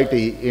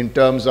society in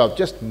terms of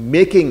just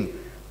making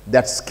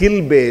that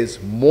skill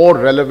base more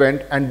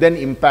relevant and then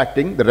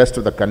impacting the rest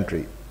of the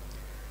country.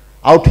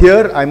 Out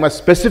here, I must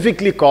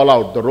specifically call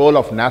out the role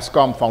of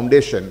NASSCOM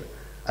Foundation,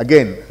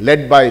 again,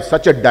 led by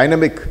such a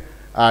dynamic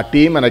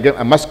team. And again,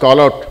 I must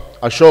call out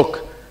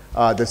Ashok,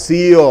 the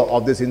CEO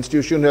of this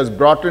institution, who has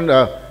brought in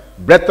a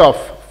breath of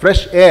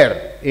fresh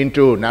air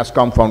into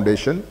NASSCOM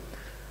Foundation.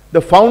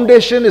 The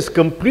foundation is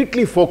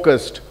completely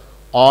focused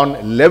on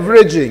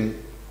leveraging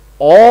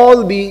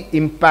all the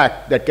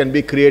impact that can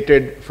be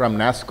created from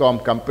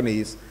NASSCOM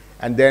companies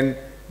and then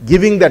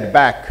giving that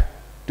back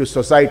to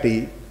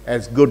society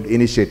as good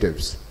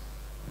initiatives.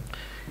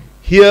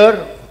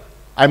 Here,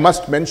 I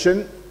must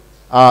mention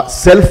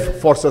Self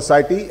for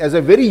Society as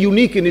a very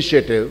unique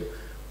initiative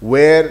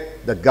where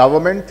the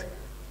government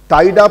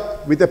tied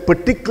up with a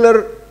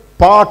particular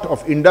part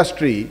of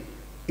industry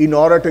in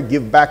order to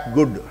give back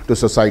good to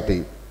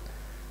society.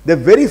 The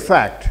very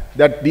fact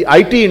that the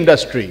IT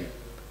industry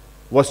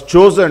was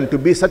chosen to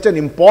be such an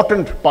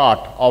important part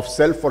of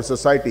Self for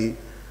Society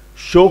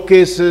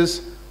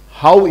showcases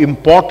how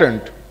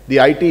important the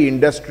IT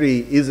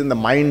industry is in the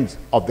minds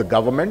of the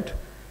government,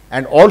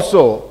 and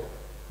also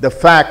the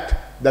fact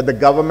that the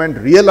government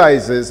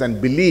realizes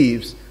and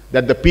believes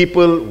that the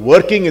people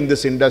working in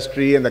this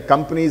industry and the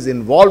companies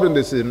involved in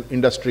this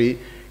industry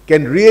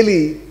can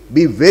really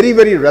be very,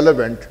 very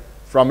relevant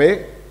from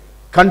a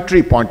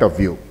country point of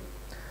view.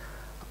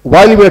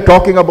 While we are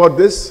talking about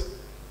this,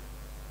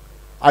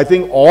 I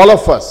think all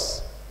of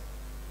us,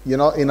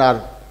 in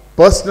our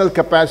personal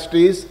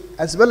capacities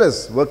as well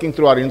as working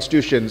through our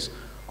institutions,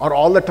 are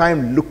all the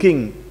time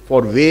looking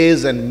for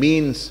ways and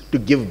means to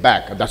give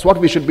back. That's what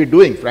we should be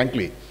doing,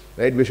 frankly,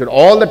 right? We should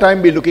all the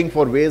time be looking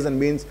for ways and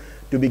means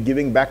to be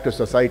giving back to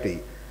society.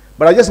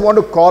 But I just want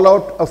to call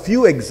out a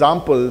few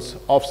examples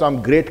of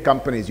some great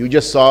companies. You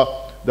just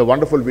saw the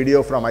wonderful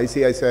video from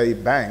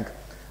ICICI Bank,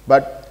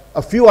 but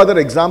a few other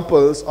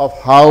examples of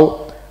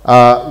how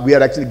we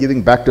are actually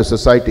giving back to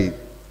society.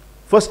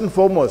 First and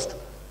foremost,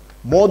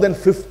 more than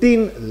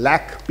 15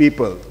 lakh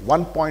people,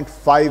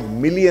 1.5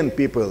 million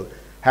people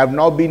have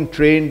now been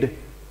trained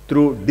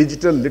through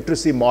digital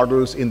literacy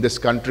models in this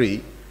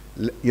country,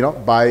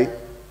 by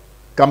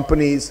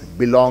companies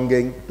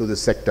belonging to the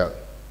sector.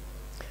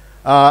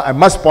 I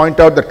must point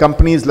out that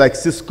companies like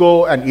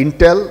Cisco and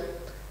Intel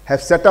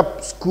have set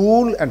up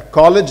school and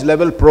college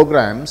level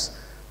programs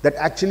that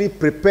actually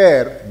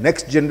prepare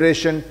next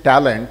generation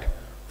talent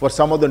for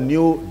some of the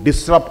new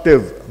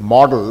disruptive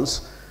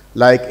models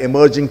like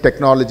emerging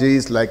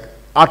technologies like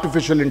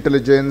artificial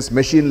intelligence,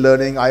 machine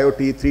learning,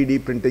 IoT,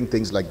 3D printing,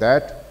 things like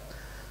that.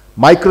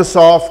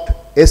 Microsoft,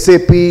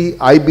 SAP,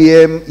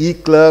 IBM,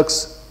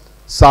 eClerx,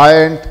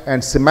 Cyient,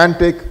 and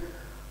Symantec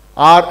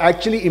are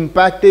actually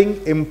impacting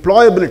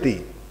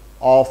employability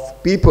of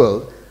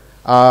people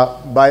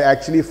by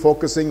actually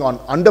focusing on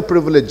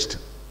underprivileged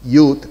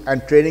youth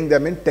and training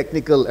them in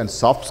technical and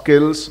soft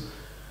skills.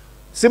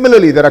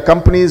 Similarly, there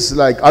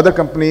are other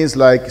companies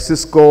like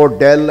Cisco,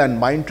 Dell,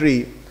 and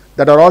Mindtree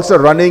that are also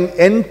running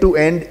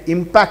end-to-end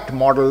impact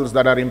models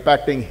that are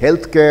impacting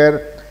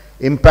healthcare,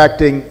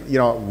 impacting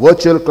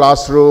virtual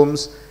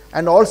classrooms,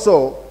 and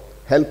also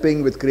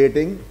helping with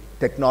creating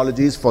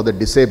technologies for the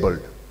disabled.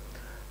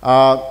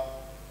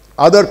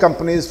 Other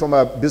companies from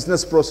a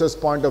business process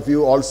point of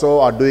view also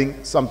are doing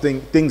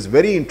things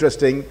very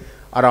interesting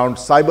around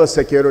cyber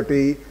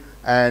security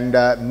and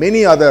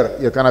many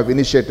other kind of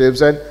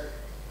initiatives. And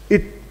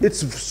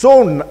it's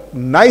so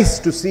nice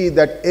to see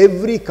that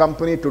every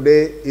company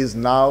today is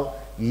now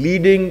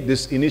leading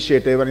this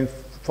initiative. And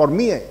for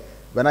me,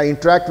 when I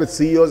interact with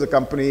CEOs of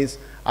companies,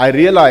 I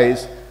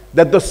realize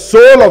that the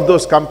soul of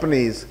those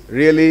companies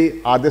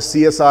really are the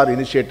CSR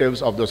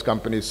initiatives of those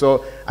companies.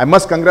 So I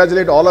must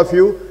congratulate all of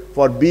you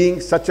for being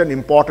such an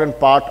important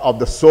part of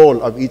the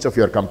soul of each of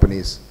your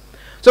companies.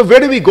 So where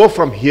do we go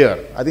from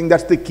here? I think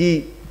that's the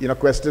key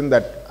question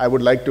that I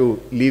would like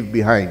to leave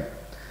behind.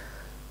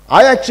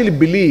 I actually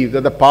believe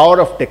that the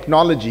power of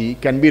technology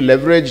can be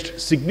leveraged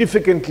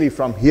significantly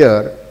from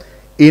here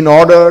in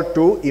order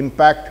to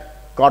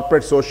impact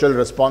corporate social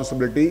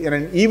responsibility in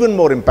an even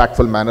more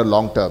impactful manner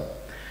long term.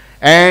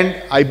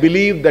 And I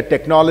believe that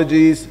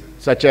technologies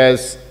such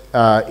as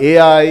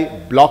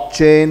AI,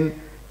 blockchain,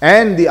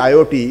 and the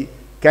IoT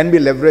can be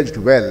leveraged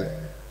well.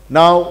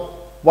 Now,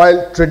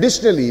 while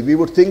traditionally we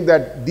would think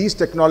that these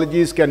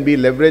technologies can be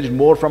leveraged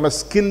more from a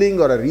skilling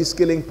or a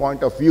reskilling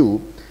point of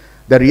view,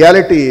 the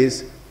reality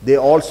is they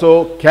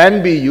also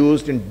can be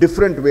used in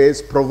different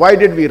ways,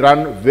 provided we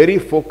run very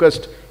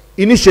focused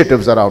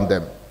initiatives around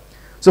them.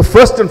 So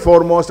first and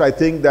foremost, I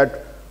think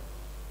that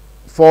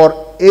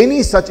for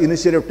any such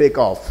initiative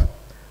takeoff,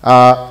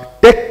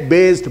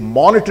 tech-based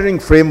monitoring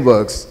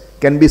frameworks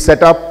can be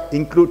set up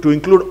to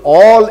include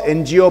all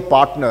NGO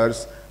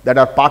partners that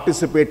are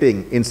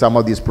participating in some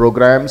of these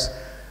programs.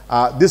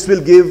 This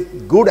will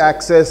give good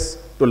access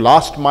to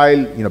last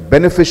mile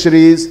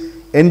beneficiaries.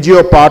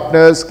 NGO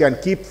partners can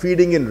keep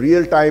feeding in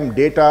real-time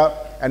data,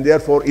 and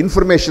therefore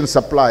information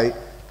supply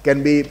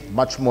can be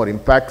much more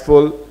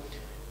impactful.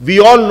 We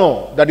all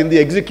know that in the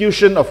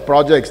execution of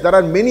projects, there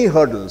are many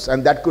hurdles,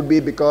 and that could be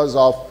because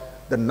of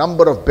the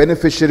number of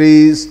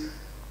beneficiaries,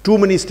 too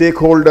many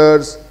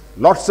stakeholders,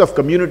 lots of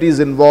communities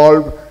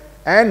involved,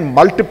 and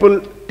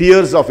multiple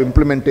tiers of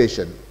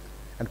implementation.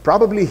 And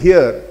probably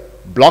here,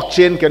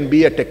 blockchain can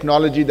be a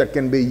technology that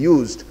can be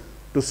used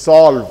to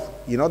solve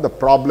the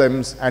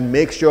problems and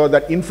make sure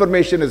that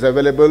information is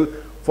available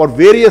for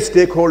various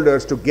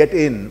stakeholders to get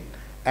in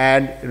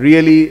and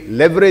really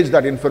leverage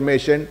that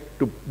information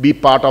to be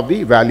part of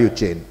the value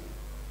chain.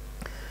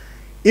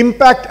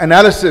 Impact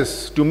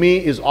analysis to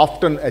me is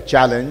often a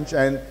challenge,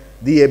 and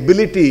the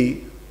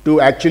ability to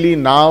actually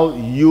now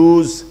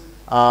use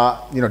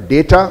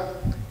data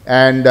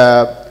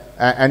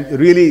and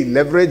really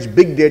leverage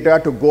big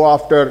data to go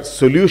after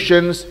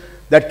solutions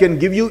that can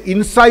give you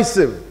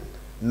incisive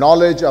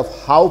knowledge of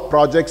how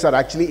projects are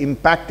actually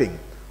impacting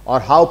or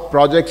how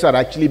projects are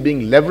actually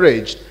being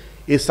leveraged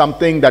is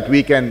something that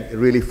we can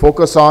really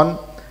focus on.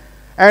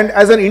 And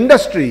as an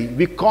industry,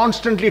 we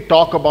constantly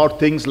talk about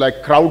things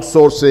like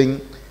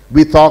crowdsourcing,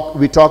 we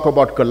talk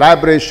about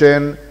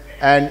collaboration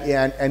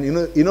and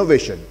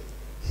innovation.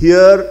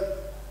 Here,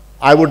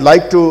 I would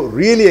like to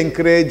really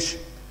encourage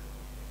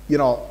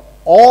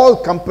all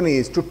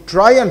companies to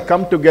try and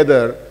come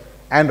together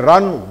and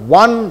run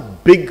one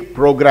big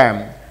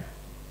program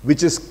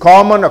which is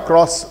common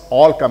across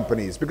all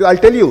companies. Because I'll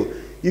tell you,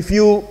 if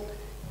you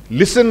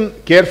listen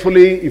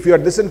carefully,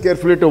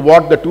 to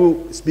what the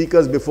two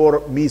speakers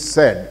before me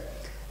said,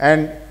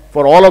 and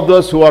for all of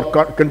those who are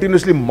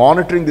continuously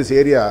monitoring this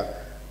area,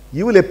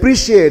 you will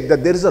appreciate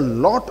that there is a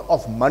lot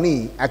of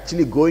money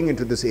actually going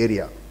into this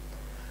area.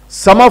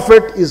 Some of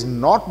it is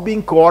not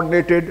being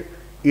coordinated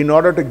in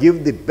order to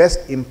give the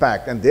best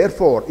impact, and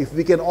therefore, if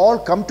we can all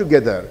come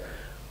together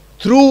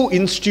through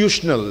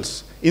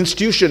institutions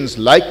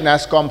like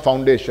NASSCOM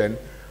Foundation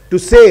to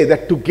say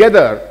that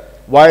together,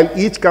 while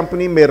each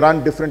company may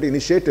run different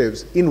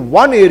initiatives, in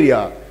one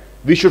area,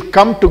 we should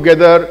come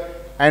together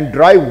and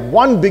drive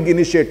one big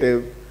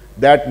initiative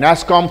that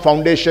NASSCOM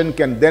Foundation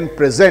can then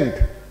present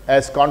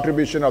as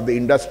contribution of the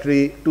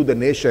industry to the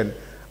nation.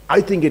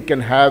 I think it can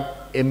have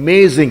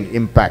amazing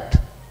impact.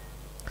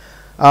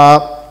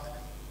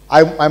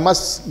 I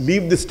must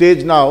leave the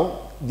stage now,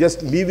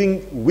 just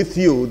leaving with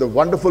you the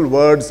wonderful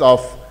words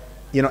of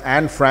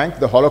Anne Frank,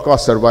 the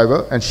Holocaust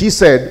survivor, and she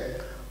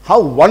said, "How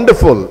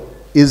wonderful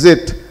is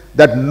it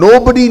that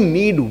nobody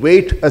need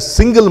wait a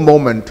single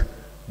moment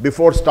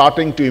before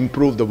starting to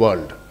improve the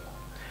world."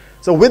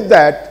 So with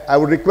that, I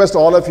would request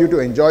all of you to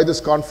enjoy this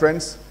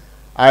conference.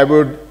 I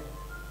would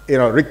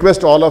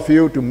request all of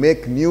you to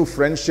make new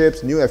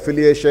friendships, new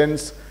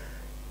affiliations.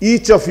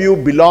 Each of you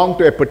belong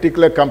to a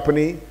particular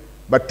company,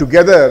 but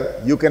together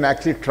you can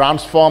actually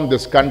transform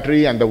this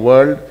country and the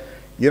world.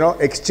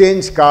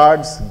 Exchange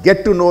cards,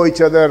 get to know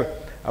each other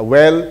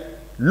well,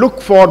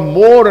 look for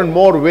more and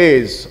more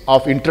ways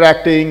of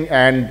interacting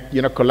and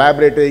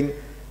collaborating,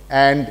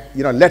 and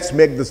let's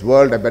make this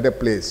world a better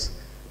place.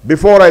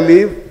 Before I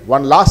leave,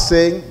 one last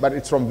saying, but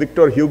it's from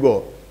Victor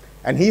Hugo,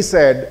 and he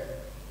said,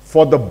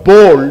 "For the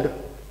bold,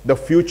 the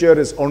future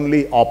is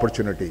only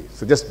opportunity."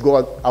 So just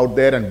go out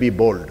there and be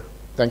bold.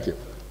 Thank you.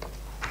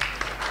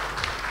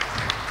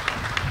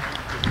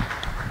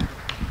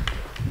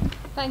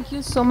 Thank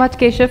you so much,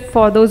 Keshav,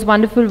 for those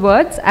wonderful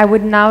words. I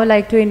would now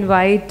like to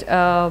invite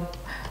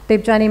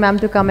Debjani ma'am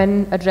to come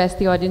and address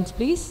the audience,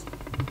 please.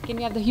 Can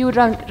we have the huge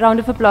round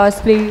of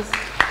applause, please?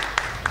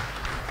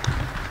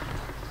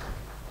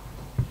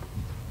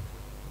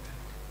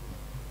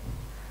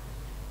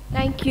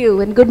 Thank you,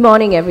 and good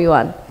morning,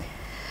 everyone.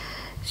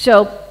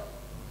 So,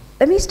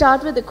 let me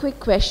start with a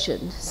quick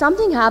question.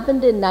 Something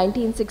happened in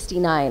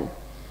 1969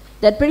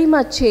 that pretty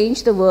much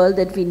changed the world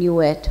that we knew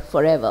it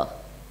forever.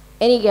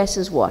 Any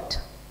guesses what?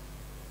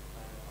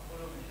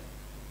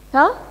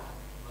 Huh?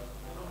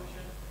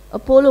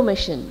 Apollo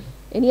mission.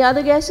 Any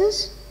other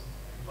guesses?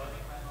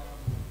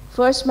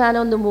 First man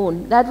on the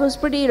moon. That was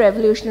pretty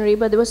revolutionary,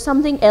 but there was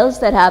something else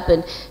that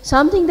happened.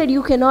 Something that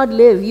you cannot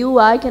live,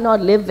 I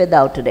cannot live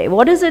without today.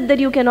 What is it that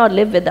you cannot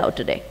live without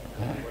today?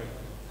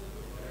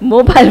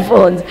 Mobile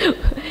phones,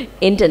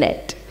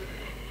 internet.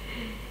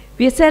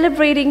 We are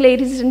celebrating,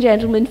 ladies and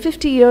gentlemen,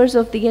 50 years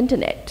of the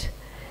internet.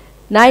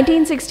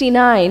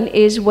 1969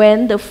 is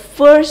when the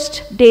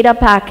first data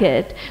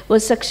packet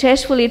was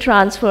successfully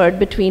transferred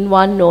between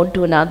one node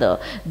to another,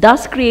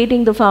 thus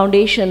creating the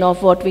foundation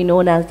of what we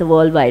know as the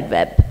World Wide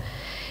Web.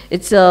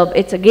 It's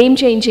a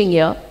game-changing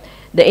year.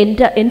 The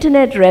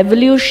internet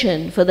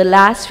revolution for the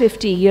last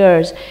 50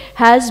 years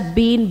has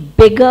been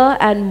bigger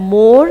and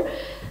more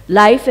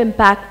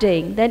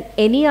life-impacting than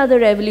any other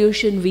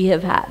revolution we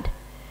have had.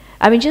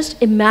 I mean, just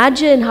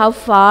imagine how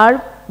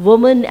far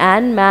woman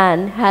and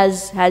man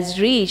has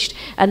reached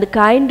and the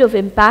kind of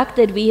impact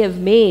that we have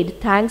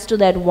made thanks to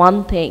that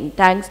one thing,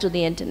 thanks to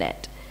the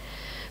internet.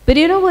 But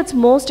you know what's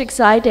most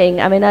exciting?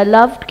 I mean, I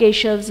loved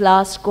Keshav's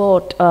last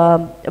quote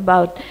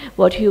about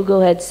what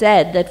Hugo had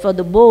said, that for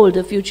the bold,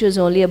 the future is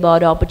only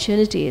about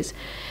opportunities.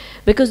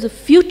 Because the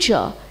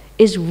future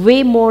is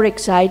way more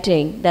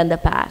exciting than the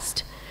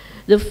past.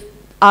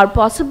 Our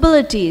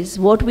possibilities,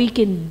 what we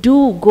can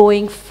do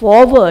going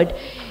forward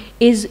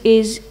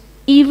is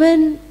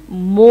even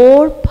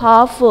more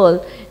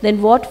powerful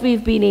than what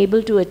we've been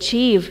able to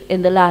achieve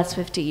in the last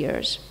 50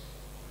 years.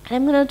 And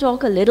I'm going to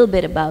talk a little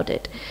bit about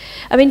it.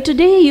 I mean,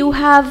 today you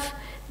have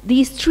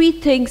these three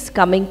things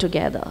coming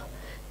together.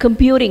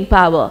 Computing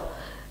power.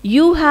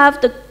 You have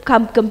the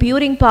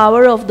computing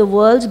power of the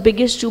world's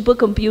biggest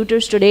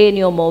supercomputers today in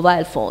your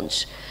mobile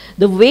phones.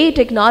 The way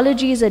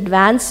technology is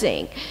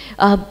advancing,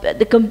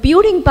 the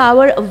computing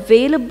power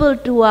available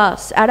to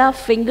us at our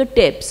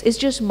fingertips is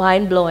just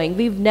mind-blowing.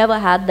 We've never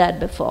had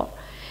that before.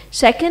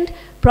 Second,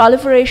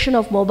 proliferation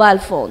of mobile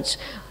phones.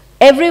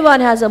 Everyone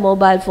has a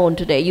mobile phone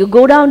today. You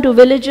go down to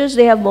villages,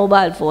 they have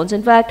mobile phones.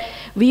 In fact,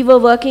 we were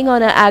working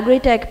on an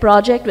agri-tech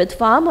project with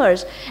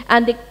farmers,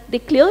 and they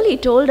clearly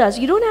told us,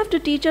 you don't have to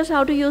teach us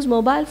how to use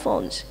mobile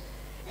phones.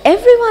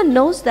 Everyone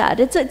knows that.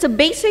 It's a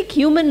basic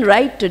human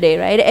right today,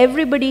 right?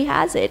 Everybody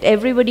has it.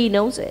 Everybody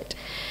knows it.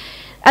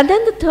 And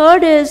then the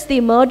third is the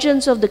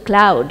emergence of the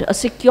cloud, a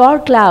secure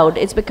cloud.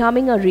 It's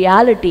becoming a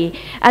reality.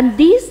 And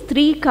these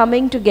three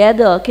coming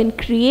together can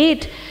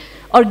create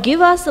or give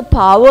us the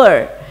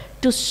power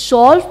to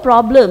solve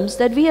problems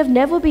that we have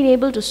never been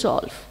able to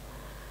solve.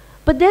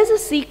 But there's a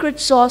secret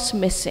sauce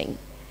missing.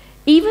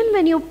 Even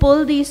when you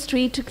pull these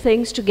three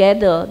things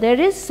together,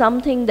 there is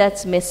something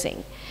that's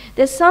missing.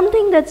 There's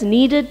something that's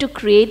needed to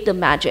create the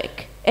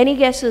magic. Any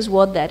guesses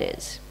what that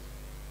is?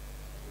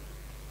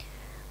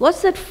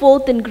 What's that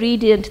fourth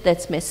ingredient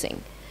that's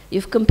missing?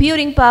 You've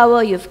computing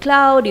power, you've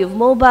cloud, you've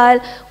mobile.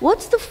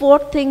 What's the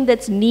fourth thing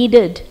that's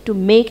needed to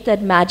make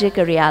that magic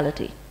a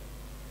reality?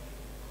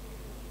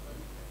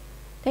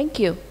 Thank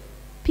you.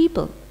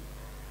 People.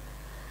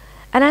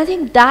 And I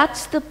think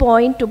that's the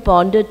point to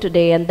ponder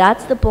today, and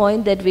that's the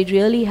point that we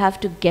really have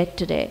to get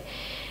today.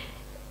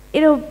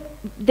 You know,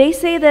 they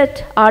say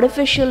that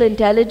artificial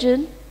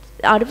intelligence,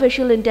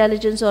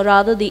 or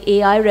rather the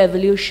AI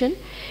revolution,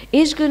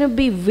 is going to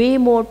be way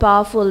more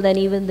powerful than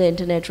even the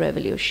internet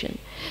revolution.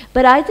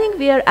 But I think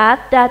we are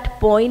at that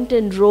point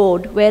in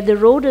road where the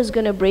road is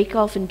going to break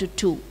off into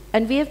two,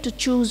 and we have to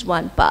choose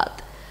one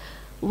path.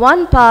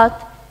 One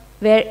path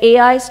where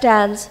AI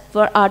stands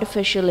for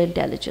artificial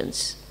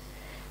intelligence.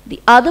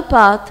 The other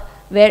path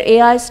where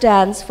AI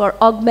stands for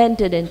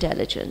augmented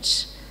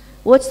intelligence.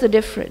 What's the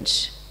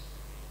difference?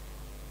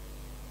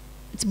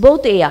 It's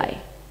both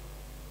AI.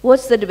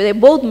 They're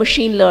both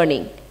machine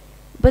learning.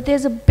 But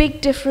there's a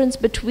big difference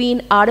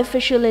between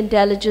artificial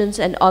intelligence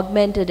and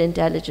augmented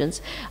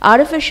intelligence.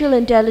 Artificial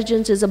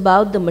intelligence is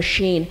about the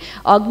machine.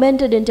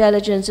 Augmented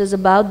intelligence is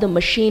about the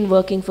machine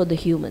working for the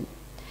human.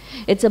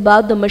 It's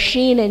about the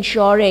machine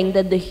ensuring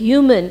that the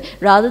human,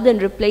 rather than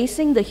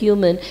replacing the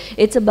human,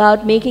 it's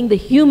about making the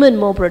human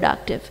more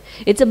productive.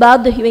 It's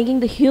about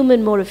making the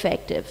human more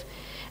effective.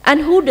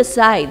 And who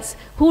decides?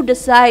 Who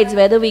decides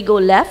whether we go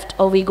left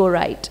or we go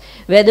right?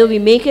 Whether we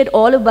make it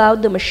all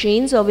about the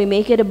machines or we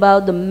make it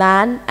about the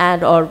man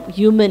and or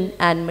human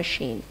and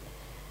machine.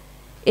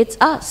 It's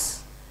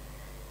us.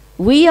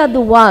 We are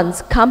the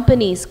ones,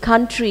 companies,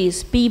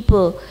 countries,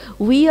 people,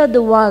 we are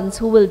the ones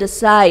who will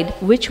decide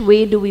which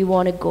way do we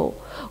want to go.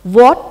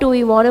 What do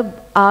we want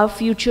our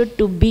future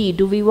to be?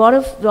 Do we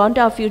want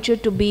our future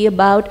to be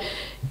about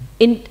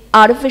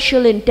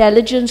artificial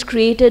intelligence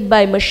created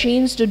by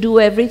machines to do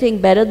everything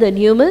better than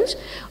humans?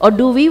 Or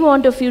do we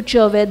want a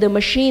future where the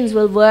machines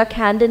will work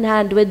hand in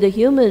hand with the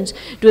humans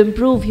to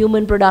improve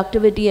human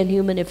productivity and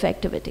human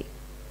effectivity?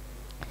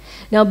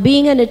 Now,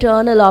 being an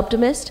eternal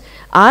optimist,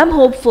 I'm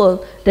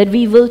hopeful that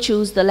we will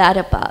choose the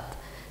latter path.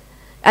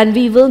 And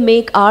we will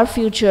make our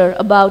future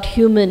about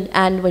human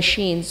and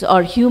machines,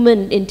 or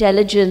human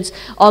intelligence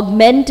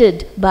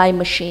augmented by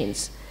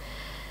machines.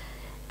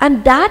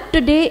 And that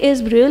today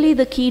is really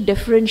the key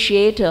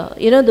differentiator.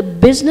 You know, the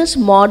business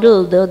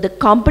model, the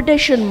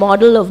competition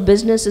model of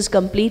business is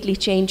completely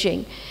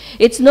changing.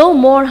 It's no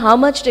more how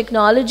much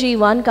technology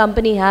one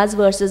company has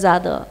versus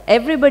other.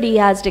 Everybody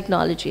has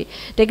technology.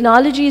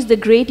 Technology is the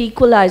great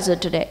equalizer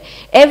today.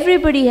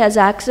 Everybody has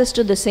access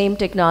to the same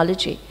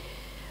technology.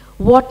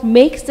 What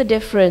makes the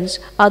difference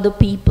are the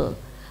people.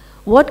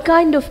 What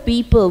kind of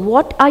people?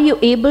 What are you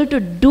able to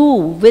do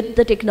with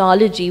the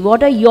technology?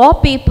 What are your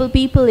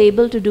people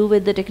able to do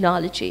with the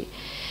technology?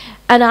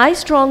 And I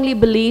strongly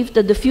believe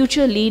that the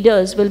future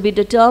leaders will be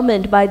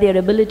determined by their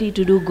ability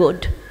to do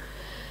good.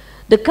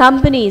 The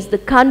companies, the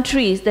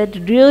countries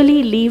that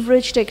really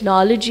leverage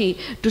technology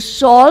to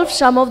solve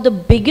some of the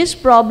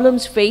biggest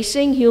problems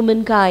facing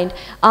humankind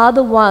are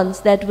the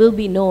ones that will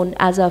be known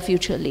as our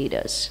future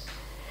leaders.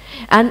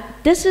 And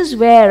this is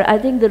where I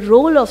think the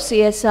role of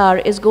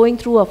CSR is going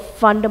through a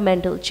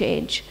fundamental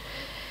change.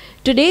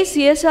 Today,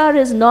 CSR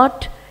is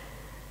not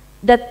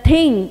that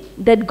thing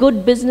that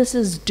good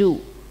businesses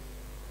do.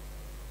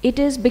 It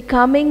is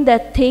becoming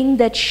that thing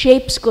that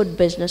shapes good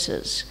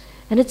businesses.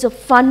 And it's a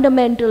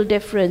fundamental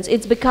difference.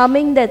 It's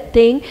becoming that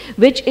thing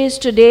which is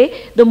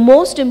today the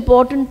most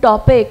important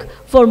topic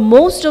for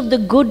most of the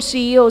good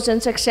CEOs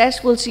and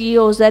successful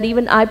CEOs that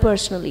even I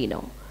personally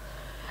know.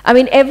 I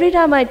mean, every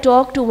time I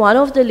talk to one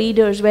of the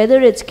leaders,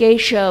 whether it's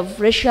Keshav,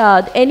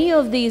 Rishad, any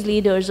of these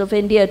leaders of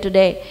India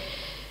today,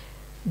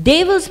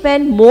 they will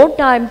spend more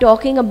time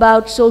talking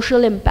about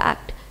social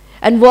impact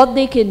and what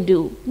they can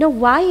do. Now,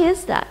 why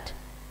is that?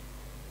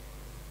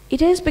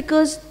 It is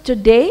because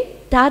today,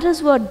 that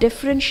is what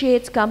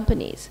differentiates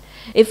companies.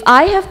 If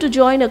I have to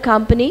join a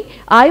company,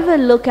 I will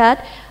look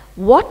at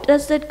what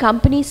does that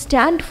company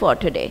stand for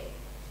today,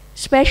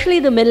 especially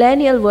the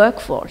millennial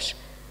workforce.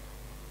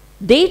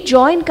 They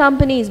join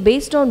companies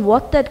based on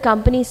what that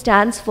company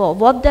stands for,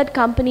 what that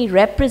company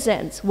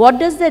represents, what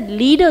does that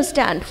leader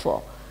stand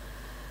for.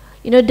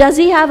 You know, does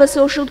he have a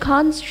social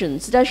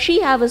conscience? Does she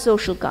have a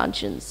social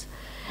conscience?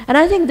 And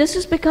I think this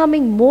is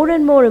becoming more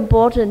and more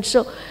important.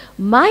 So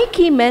my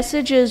key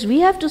message is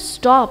we have to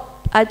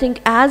stop, I think,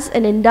 as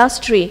an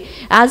industry,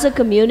 as a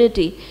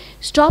community,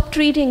 stop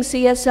treating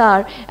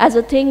CSR as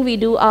a thing we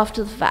do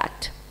after the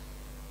fact.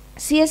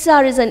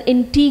 CSR is an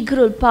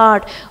integral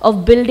part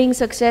of building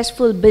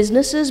successful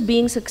businesses,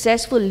 being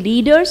successful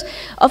leaders,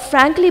 of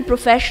frankly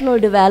professional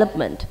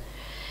development.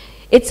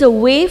 It's a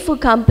way for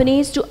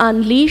companies to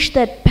unleash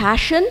that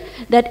passion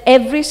that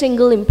every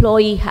single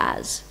employee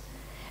has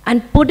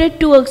and put it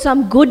to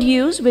some good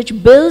use,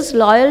 which builds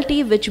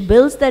loyalty, which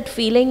builds that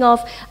feeling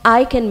of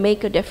I can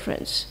make a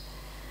difference.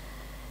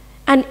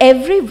 And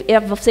every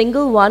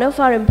single one of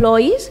our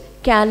employees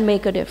can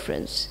make a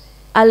difference.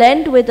 I'll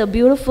end with a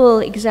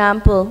beautiful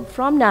example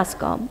from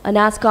NASSCOM, a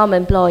NASSCOM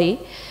employee.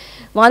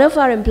 One of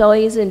our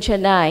employees in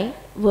Chennai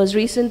was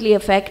recently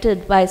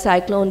affected by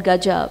Cyclone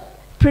Gaja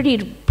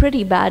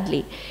pretty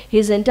badly.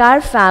 His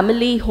entire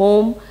family,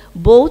 home,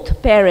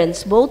 both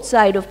parents, both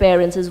sides of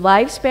parents, his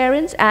wife's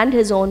parents and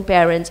his own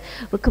parents,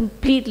 were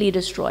completely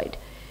destroyed.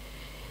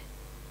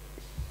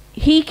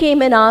 He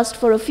came and asked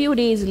for a few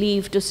days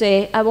leave to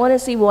say, I want to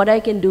see what I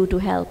can do to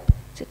help.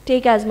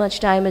 Take as much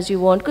time as you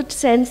want. Could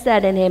sense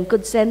that in him,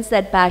 could sense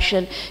that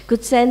passion,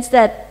 could sense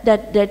that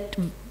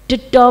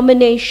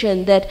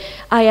determination that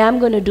I am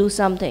going to do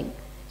something.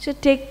 So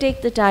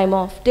take the time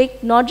off.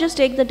 Not just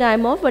take the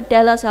time off, but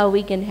tell us how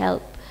we can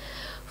help.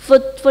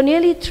 For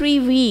nearly 3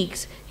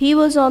 weeks, he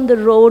was on the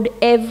road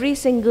every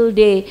single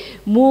day,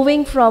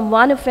 moving from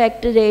one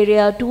affected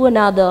area to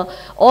another,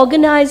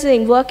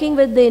 organizing, working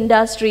with the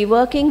industry,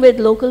 working with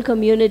local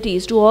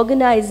communities to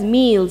organize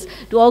meals,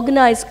 to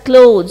organize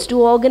clothes,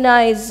 to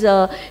organize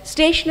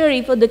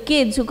stationery for the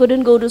kids who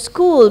couldn't go to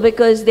school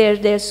because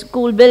their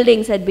school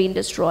buildings had been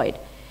destroyed.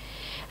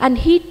 And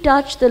he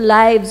touched the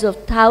lives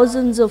of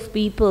thousands of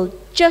people,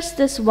 just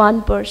this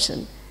one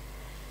person.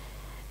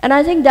 And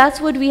I think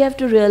that's what we have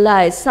to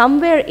realize.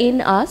 Somewhere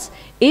in us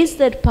is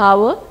that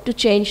power to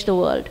change the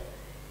world,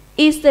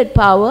 is that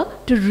power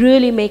to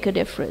really make a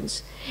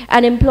difference.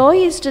 And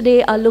employees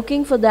today are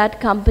looking for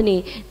that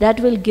company that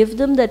will give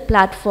them that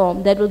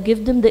platform, that will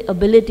give them the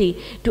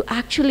ability to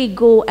actually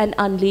go and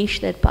unleash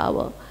that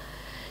power.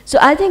 So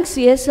I think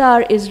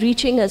CSR is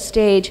reaching a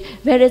stage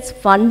where it's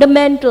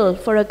fundamental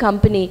for a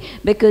company,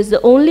 because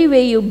the only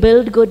way you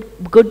build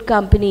good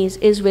companies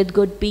is with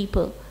good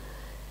people.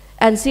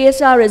 And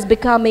CSR is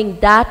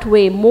becoming that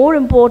way, more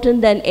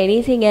important than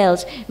anything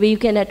else, where you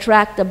can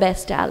attract the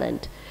best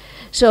talent.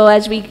 So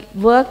as we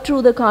work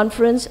through the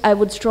conference, I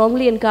would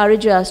strongly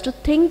encourage us to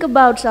think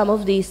about some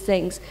of these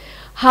things.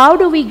 How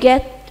do we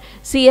get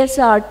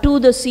CSR to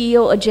the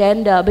CEO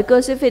agenda,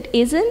 because if it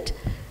isn't,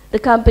 the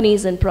company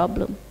is in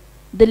problem.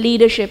 The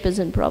leadership is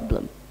in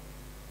problem.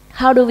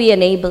 How do we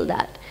enable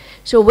that?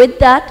 So with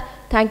that,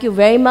 thank you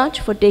very much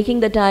for taking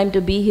the time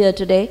to be here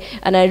today,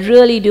 and I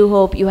really do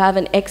hope you have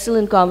an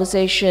excellent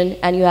conversation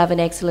and you have an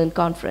excellent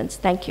conference.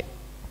 Thank you.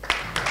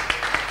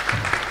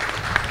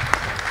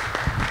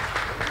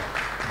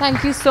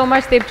 Thank you so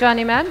much,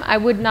 Debjani ma'am. I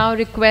would now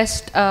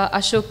request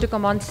Ashok to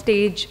come on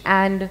stage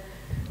and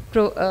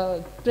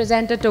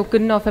present a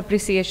token of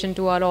appreciation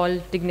to our all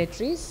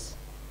dignitaries.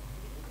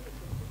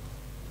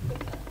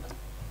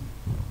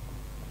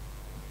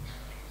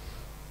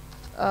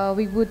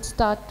 We would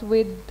start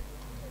with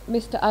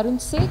Mr. Arun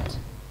Seth.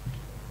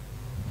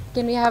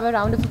 Can we have a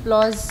round of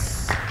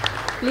applause,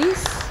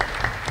 please,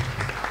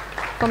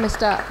 for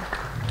Mr.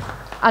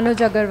 Anuj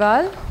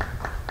Agarwal?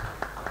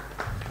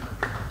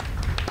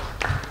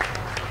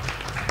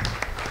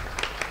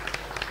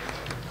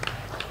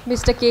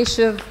 Mr.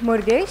 Keshav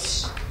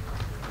Murgesh.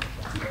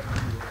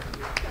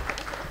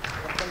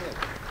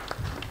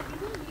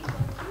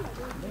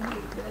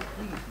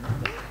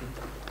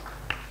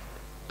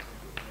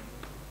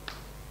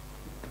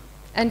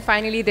 And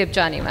finally,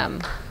 Debjani ma'am.